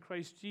yours in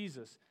Christ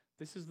Jesus."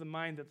 This is the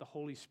mind that the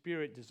Holy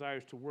Spirit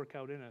desires to work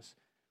out in us.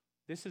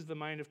 This is the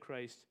mind of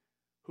Christ,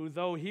 who,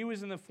 though he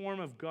was in the form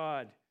of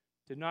God,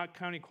 did not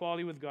count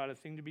equality with God a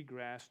thing to be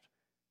grasped,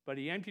 but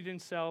he emptied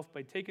himself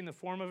by taking the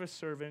form of a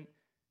servant,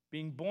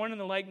 being born in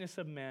the likeness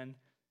of men,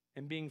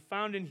 and being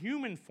found in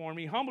human form,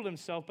 he humbled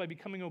himself by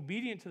becoming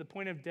obedient to the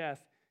point of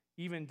death,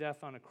 even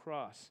death on a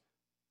cross.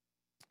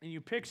 And you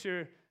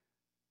picture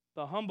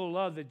the humble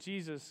love that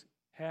Jesus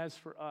has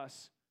for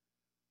us.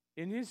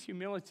 In his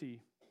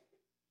humility,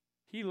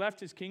 he left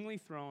his kingly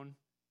throne.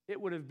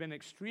 It would have been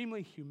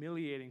extremely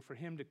humiliating for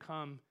him to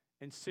come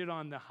and sit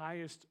on the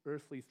highest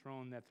earthly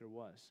throne that there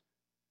was.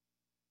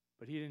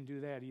 But he didn't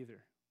do that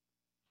either.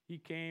 He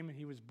came and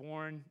he was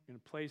born in a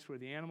place where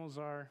the animals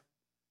are,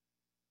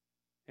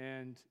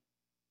 and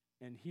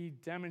he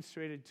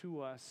demonstrated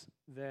to us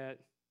that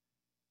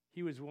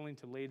he was willing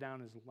to lay down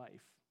his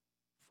life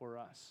for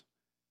us.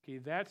 Okay,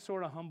 that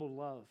sort of humble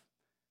love.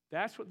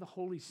 That's what the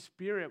Holy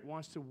Spirit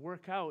wants to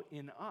work out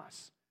in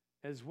us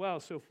as well.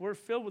 So if we're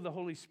filled with the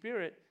Holy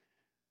Spirit,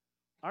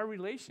 our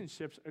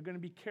relationships are going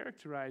to be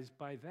characterized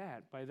by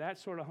that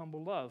sort of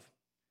humble love.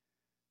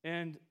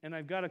 And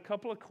I've got a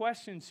couple of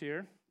questions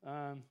here.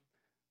 I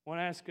want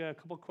to ask a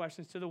couple of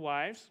questions to the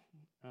wives,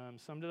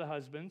 some to the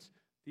husbands.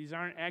 These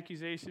aren't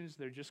accusations,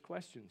 they're just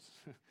questions.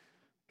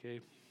 Okay.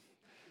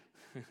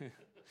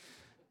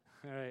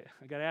 All right,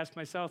 I got to ask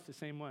myself the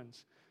same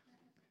ones.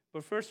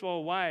 But first of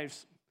all,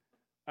 wives,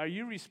 are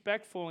you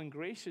respectful and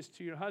gracious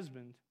to your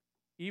husband,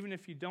 even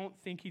if you don't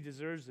think he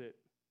deserves it?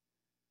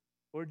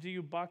 Or do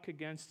you buck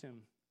against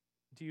him?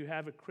 do you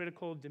have a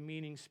critical,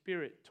 demeaning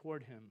spirit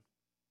toward him?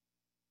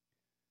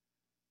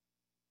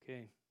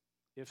 Okay,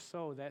 if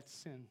so, that's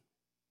sin.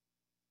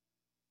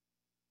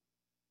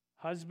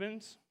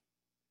 Husbands,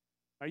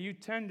 are you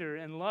tender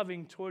and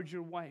loving towards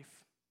your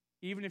wife,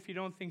 even if you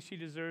don't think she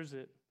deserves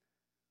it?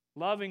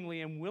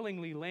 Lovingly and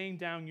willingly laying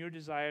down your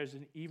desires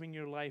and even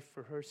your life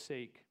for her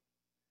sake?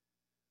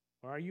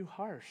 Or are you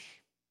harsh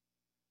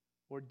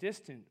or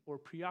distant or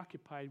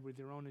preoccupied with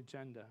your own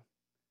agenda?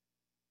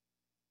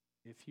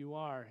 If you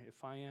are,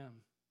 if I am,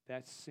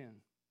 that's sin.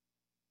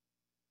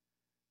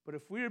 But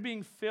if we are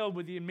being filled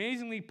with the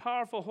amazingly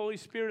powerful Holy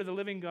Spirit of the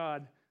living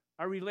God,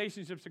 our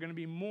relationships are going to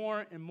be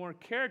more and more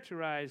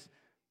characterized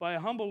by a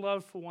humble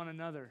love for one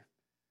another.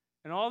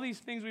 And all these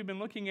things we've been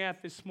looking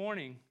at this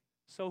morning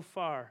so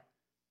far,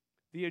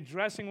 the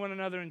addressing one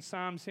another in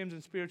psalms, hymns,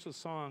 and spiritual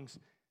songs,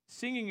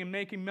 singing and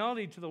making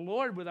melody to the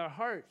Lord with our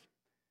heart,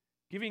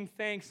 giving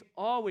thanks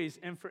always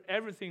and for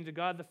everything to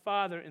God the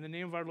Father in the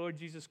name of our Lord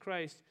Jesus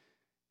Christ,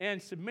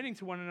 and submitting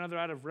to one another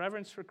out of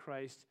reverence for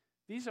Christ.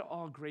 These are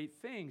all great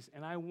things,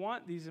 and I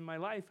want these in my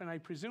life, and I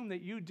presume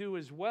that you do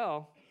as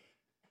well.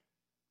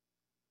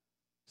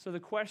 So the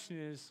question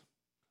is,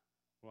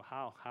 well,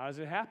 how does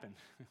it happen?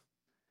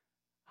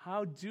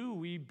 How do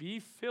we be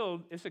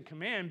filled? It's a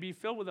command, be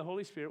filled with the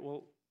Holy Spirit.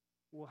 Well,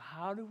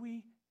 how do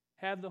we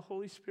have the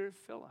Holy Spirit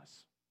fill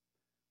us?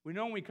 We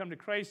know when we come to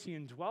Christ, he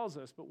indwells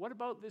us, but what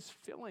about this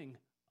filling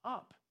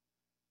up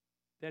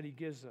that he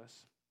gives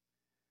us?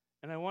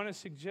 And I want to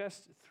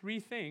suggest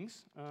three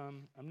things.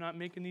 I'm not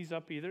making these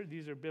up either.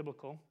 These are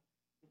biblical.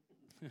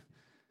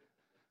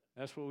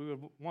 That's what we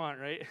would want,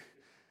 right?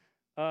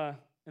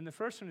 And the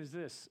first one is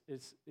this.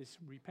 It's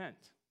repent.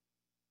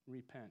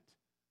 Repent.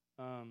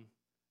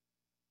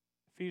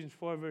 Ephesians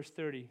 4, verse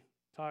 30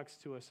 talks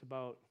to us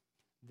about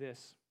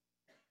this.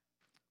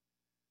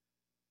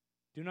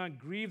 Do not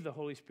grieve the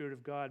Holy Spirit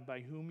of God,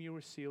 by whom you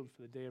were sealed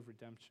for the day of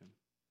redemption.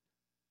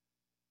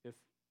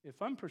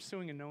 If I'm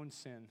pursuing a known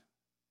sin,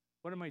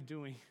 what am I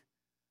doing?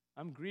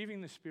 I'm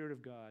grieving the Spirit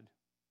of God,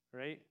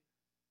 right?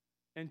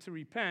 And to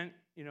repent,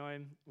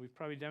 we've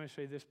probably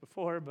demonstrated this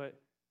before, but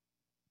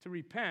to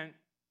repent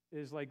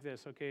is like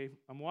this, okay?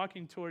 I'm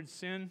walking towards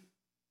sin,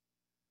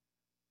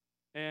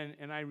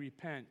 and I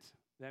repent.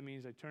 That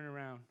means I turn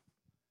around,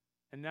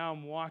 and now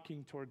I'm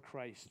walking toward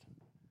Christ.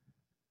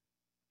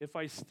 If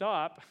I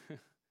stop,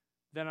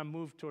 then I'm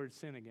moved towards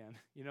sin again.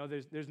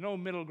 There's no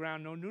middle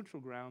ground, no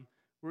neutral ground.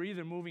 We're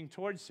either moving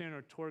towards sin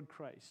or toward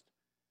Christ.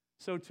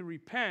 So to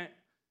repent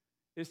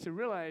is to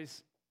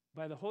realize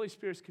by the Holy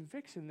Spirit's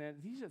conviction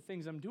that these are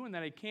things I'm doing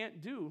that I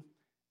can't do,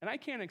 and I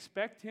can't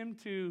expect him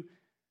to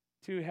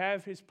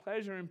have his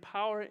pleasure and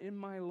power in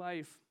my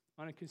life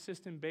on a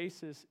consistent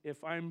basis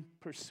if I'm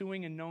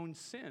pursuing a known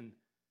sin,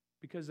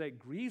 because that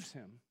grieves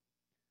him.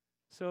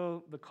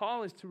 So the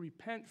call is to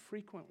repent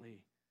frequently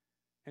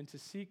and to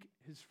seek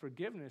his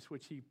forgiveness,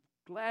 which he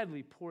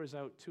gladly pours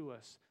out to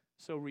us.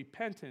 So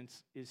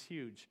repentance is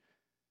huge,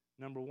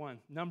 number one.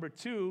 Number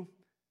two,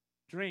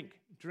 drink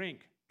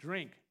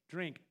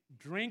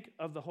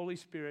of the Holy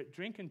Spirit.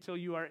 Drink until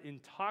you are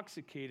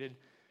intoxicated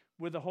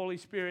with the Holy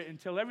Spirit,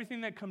 until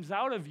everything that comes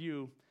out of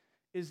you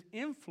is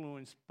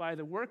influenced by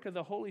the work of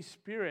the Holy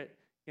Spirit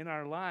in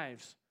our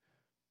lives.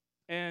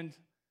 And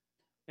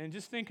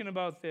just thinking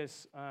about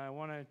this, I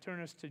want to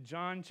turn us to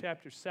John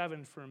chapter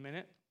 7 for a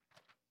minute,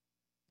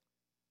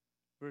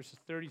 verses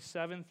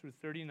 37 through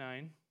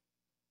 39.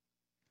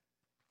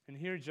 And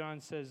here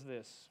John says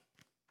this.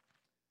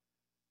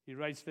 He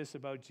writes this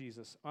about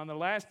Jesus. On the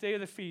last day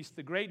of the feast,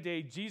 the great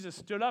day, Jesus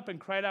stood up and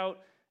cried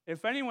out,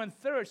 "If anyone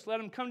thirsts, let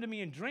him come to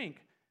me and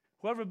drink.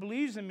 Whoever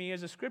believes in me,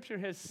 as the scripture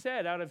has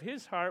said, out of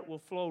his heart will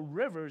flow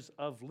rivers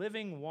of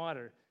living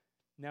water."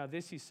 Now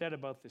this he said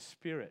about the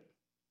Spirit,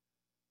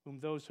 whom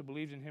those who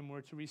believed in him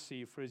were to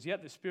receive. For as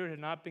yet the Spirit had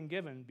not been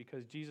given,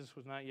 because Jesus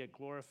was not yet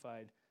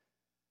glorified.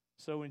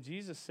 So when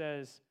Jesus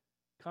says,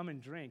 come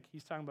and drink,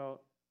 he's talking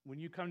about when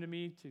you come to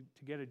me to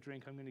get a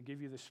drink, I'm going to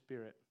give you the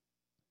Spirit,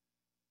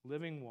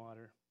 living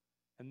water.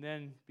 And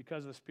then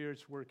because of the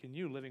Spirit's work in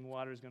you, living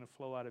water is going to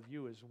flow out of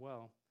you as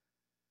well.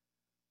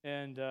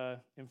 And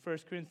in 1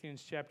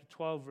 Corinthians chapter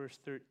 12, verse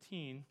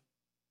 13,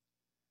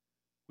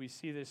 we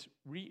see this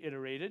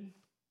reiterated. It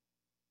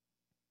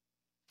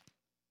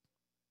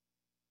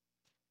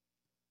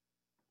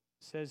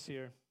says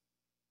here,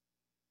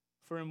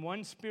 for in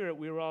one Spirit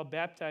we were all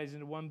baptized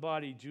into one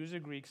body, Jews or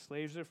Greeks,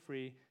 slaves or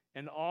free,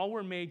 and all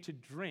were made to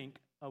drink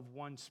of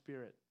one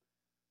Spirit.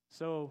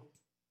 So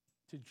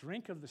to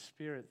drink of the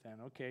Spirit then,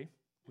 okay,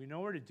 we know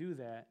where to do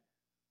that.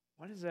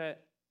 What does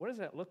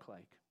that look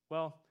like?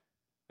 Well,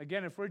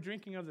 again, if we're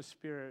drinking of the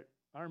Spirit,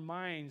 our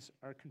minds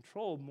are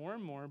controlled more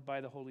and more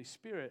by the Holy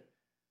Spirit.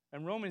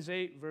 And Romans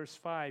 8, verse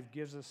 5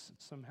 gives us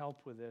some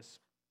help with this.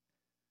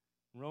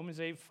 Romans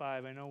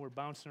 8:5, I know we're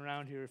bouncing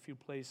around here a few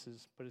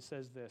places, but it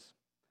says this.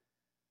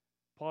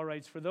 Paul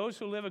writes, for those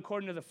who live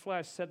according to the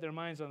flesh set their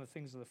minds on the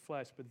things of the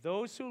flesh, but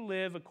those who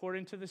live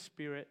according to the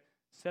Spirit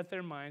set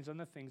their minds on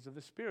the things of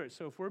the Spirit.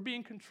 So if we're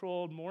being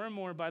controlled more and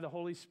more by the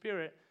Holy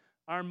Spirit,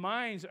 our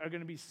minds are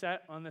going to be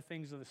set on the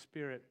things of the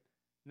Spirit.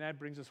 And that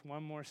brings us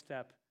one more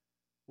step.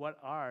 What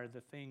are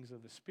the things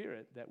of the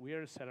Spirit that we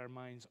are to set our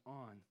minds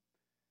on?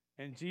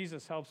 And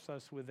Jesus helps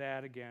us with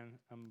that again.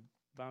 I'm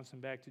bouncing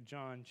back to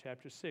John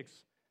chapter 6,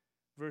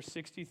 verse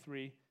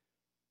 63.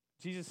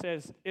 Jesus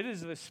says, "It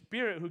is the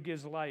Spirit who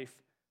gives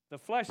life. The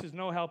flesh is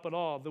no help at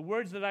all. The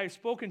words that I've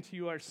spoken to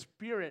you are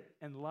spirit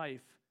and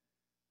life."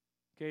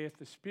 Okay, if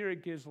the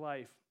Spirit gives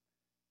life,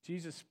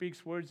 Jesus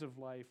speaks words of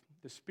life.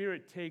 The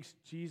Spirit takes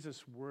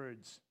Jesus'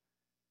 words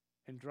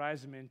and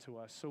drives them into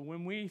us. So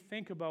when we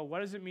think about what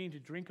does it mean to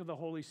drink of the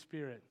Holy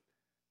Spirit,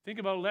 think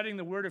about letting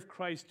the word of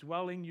Christ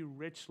dwell in you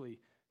richly,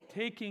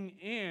 taking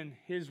in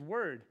his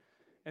word.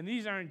 And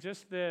these aren't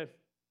just the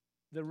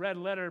red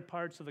letter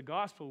parts of the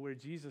gospel where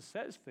Jesus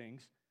says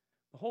things.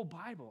 The whole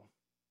Bible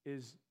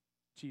is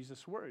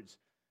Jesus' words.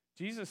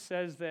 Jesus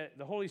says that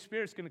the Holy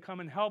Spirit's going to come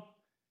and help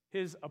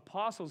his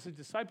apostles, his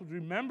disciples,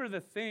 remember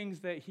the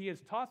things that he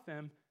has taught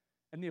them,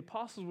 and the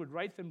apostles would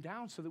write them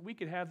down so that we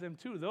could have them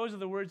too. Those are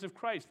the words of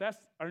Christ. That's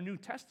our New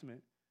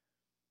Testament.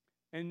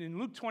 And in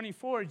Luke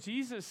 24,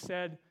 Jesus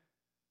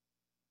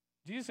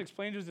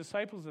explained to his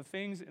disciples the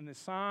things in the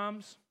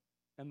Psalms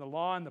and the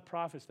law and the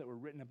prophets that were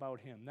written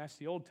about him. That's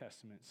the Old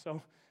Testament.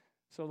 So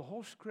the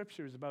whole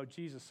Scripture is about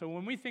Jesus. So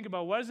when we think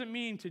about what does it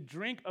mean to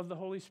drink of the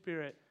Holy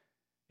Spirit,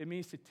 it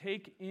means to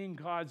take in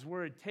God's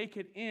word, take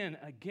it in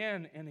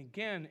again and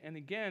again and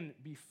again,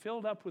 be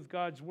filled up with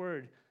God's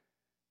word.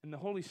 And the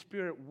Holy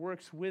Spirit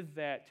works with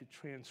that to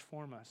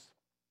transform us.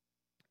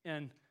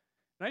 And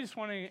I just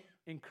want to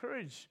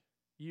encourage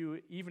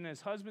you, even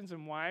as husbands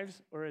and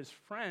wives or as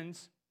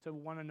friends to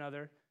one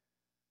another,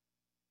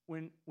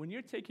 when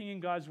you're taking in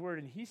God's word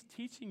and he's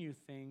teaching you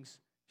things,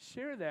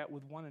 share that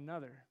with one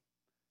another.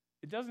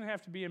 It doesn't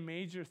have to be a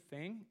major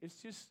thing.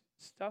 It's just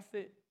stuff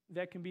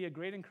that can be a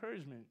great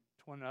encouragement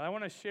to one another. I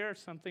want to share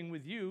something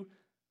with you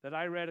that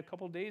I read a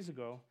couple days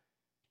ago.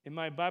 In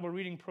my Bible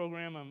reading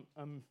program,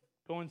 I'm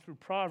going through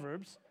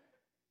Proverbs,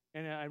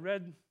 and I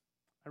read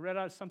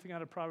out something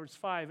out of Proverbs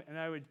 5, and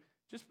I would,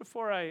 just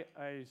before I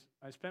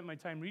spent my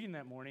time reading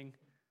that morning,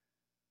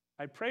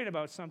 I prayed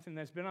about something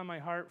that's been on my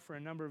heart for a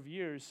number of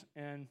years,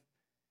 and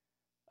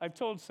I've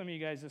told some of you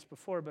guys this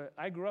before, but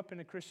I grew up in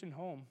a Christian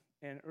home,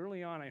 and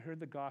early on I heard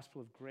the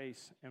gospel of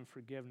grace and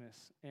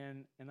forgiveness,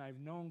 and I've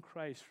known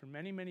Christ for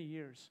many, many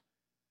years.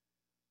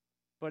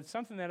 But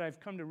something that I've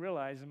come to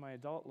realize in my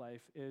adult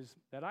life is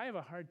that I have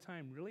a hard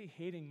time really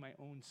hating my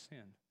own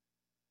sin.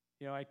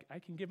 You know, I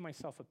can give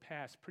myself a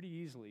pass pretty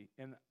easily,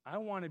 and I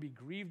want to be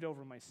grieved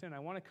over my sin. I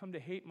want to come to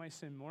hate my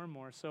sin more and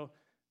more. So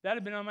that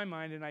had been on my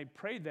mind, and I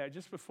prayed that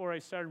just before I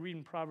started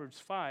reading Proverbs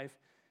 5.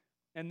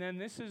 And then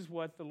this is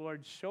what the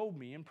Lord showed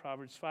me in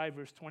Proverbs 5,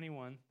 verse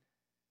 21.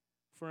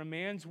 "For a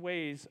man's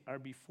ways are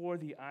before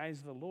the eyes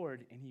of the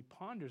Lord, and he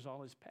ponders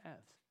all his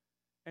paths."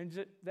 And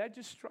that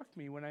just struck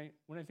me when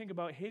I think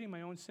about hating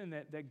my own sin,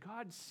 that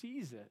God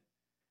sees it,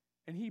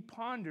 and he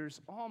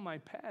ponders all my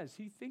paths.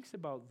 He thinks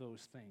about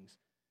those things.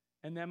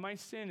 And that my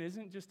sin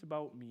isn't just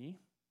about me,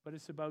 but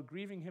it's about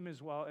grieving him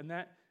as well. And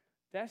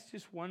that's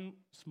just one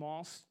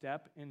small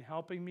step in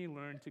helping me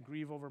learn to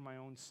grieve over my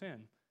own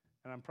sin.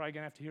 And I'm probably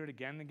going to have to hear it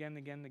again and again and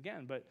again and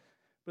again. But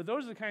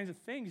those are the kinds of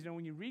things,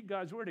 when you read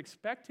God's word,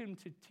 expect him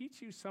to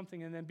teach you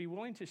something and then be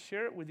willing to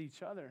share it with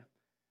each other.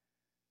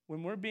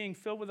 When we're being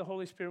filled with the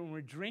Holy Spirit, when we're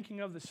drinking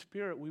of the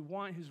Spirit, we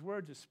want his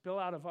word to spill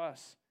out of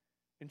us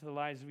into the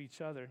lives of each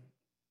other.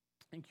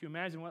 And can you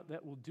imagine what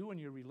that will do in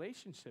your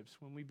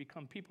relationships when we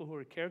become people who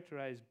are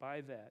characterized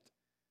by that?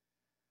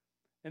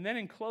 And then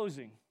in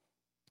closing,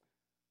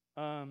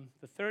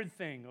 the third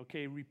thing,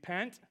 okay,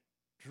 repent,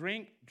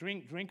 drink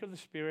of the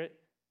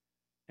Spirit,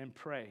 and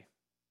pray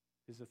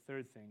is the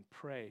third thing.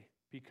 Pray.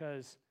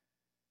 Because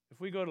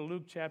if we go to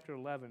Luke chapter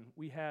 11,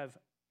 we have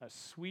a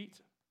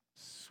sweet,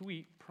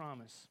 sweet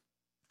promise.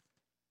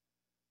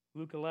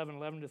 Luke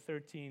 11 to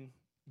 13,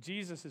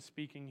 Jesus is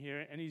speaking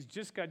here, and he's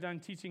just got done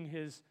teaching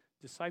his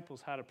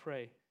disciples how to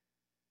pray.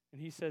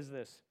 And he says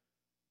this: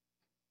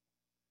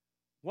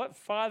 "What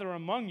father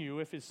among you,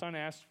 if his son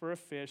asks for a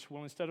fish,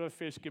 will instead of a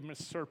fish give him a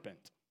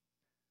serpent?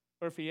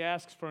 Or if he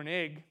asks for an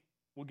egg,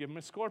 will give him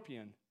a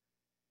scorpion?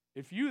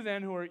 If you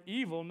then, who are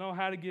evil, know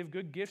how to give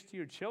good gifts to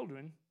your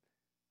children,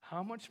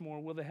 how much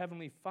more will the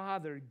Heavenly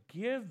Father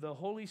give the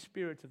Holy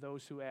Spirit to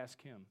those who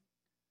ask him?"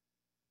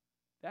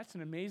 That's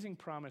an amazing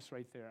promise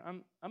right there.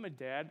 I'm a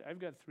dad. I've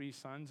got 3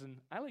 sons, and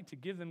I like to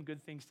give them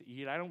good things to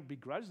eat. I don't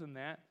begrudge them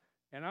that.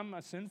 And I'm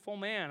a sinful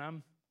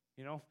man.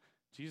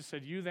 Jesus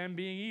said, "You then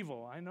being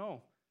evil." I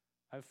know.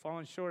 I've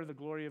fallen short of the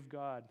glory of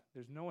God.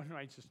 There's no one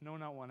righteous, no,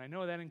 not one. I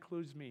know that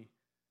includes me.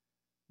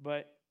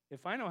 But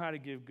if I know how to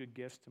give good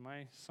gifts to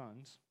my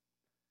sons,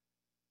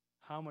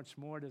 how much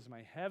more does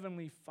my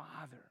Heavenly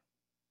Father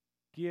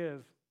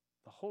give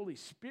the Holy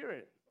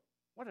Spirit?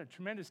 What a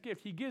tremendous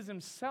gift. He gives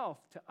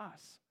himself to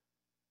us,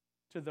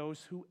 to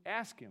those who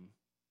ask him.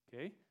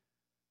 Okay?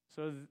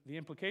 So the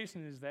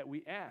implication is that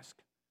we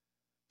ask.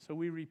 So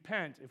we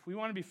repent. If we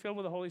want to be filled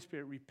with the Holy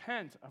Spirit,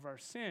 repent of our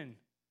sin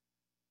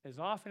as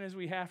often as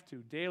we have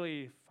to,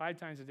 daily, 5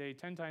 times a day,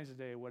 10 times a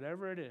day,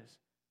 whatever it is.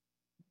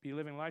 Be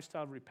living a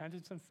lifestyle of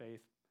repentance and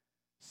faith.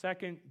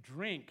 Second,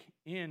 drink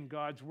in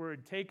God's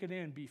word. Take it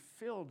in. Be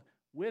filled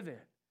with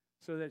it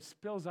so that it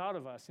spills out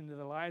of us into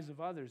the lives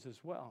of others as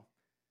well.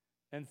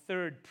 And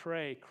third,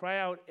 pray. Cry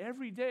out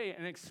every day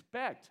and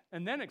expect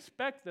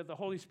that the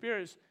Holy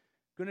Spirit is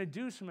going to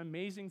do some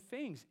amazing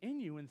things in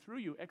you and through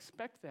you.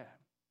 Expect that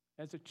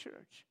as a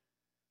church.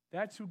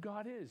 That's who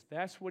God is.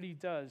 That's what he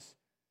does.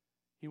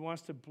 He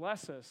wants to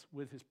bless us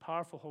with his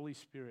powerful Holy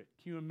Spirit.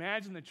 Can you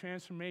imagine the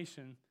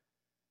transformation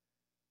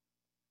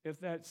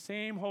if that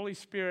same Holy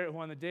Spirit who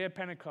on the day of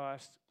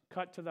Pentecost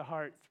cut to the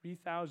heart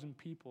 3,000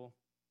 people,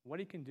 what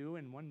he can do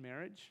in one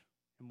marriage,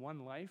 in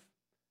one life?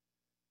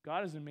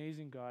 God is an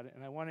amazing God,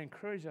 and I want to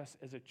encourage us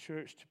as a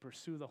church to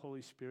pursue the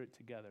Holy Spirit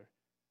together.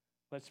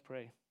 Let's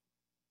pray.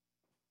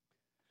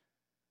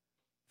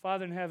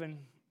 Father in heaven,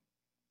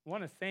 I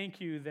want to thank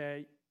you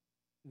that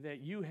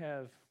you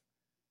have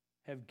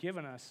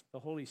given us the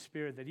Holy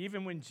Spirit, that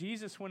even when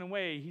Jesus went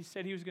away, he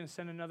said he was going to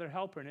send another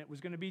helper, and it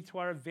was going to be to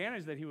our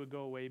advantage that he would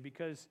go away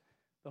because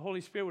the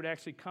Holy Spirit would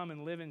actually come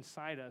and live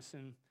inside us.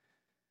 And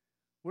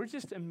we're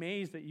just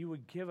amazed that you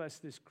would give us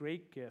this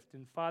great gift.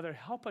 And Father,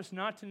 help us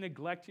not to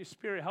neglect your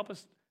Spirit. Help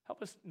us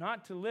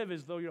not to live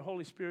as though your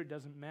Holy Spirit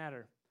doesn't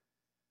matter.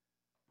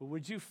 But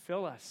would you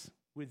fill us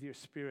with your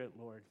Spirit,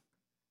 Lord,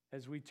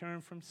 as we turn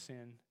from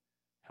sin?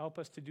 Help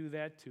us to do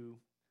that too.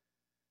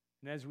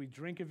 And as we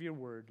drink of your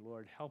word,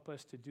 Lord, help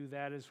us to do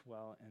that as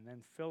well. And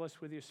then fill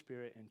us with your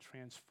Spirit and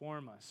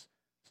transform us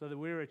so that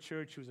we're a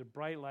church who's a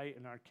bright light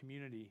in our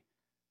community,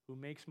 who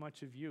makes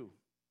much of you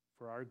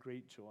for our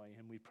great joy.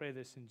 And we pray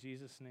this in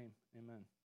Jesus' name. Amen.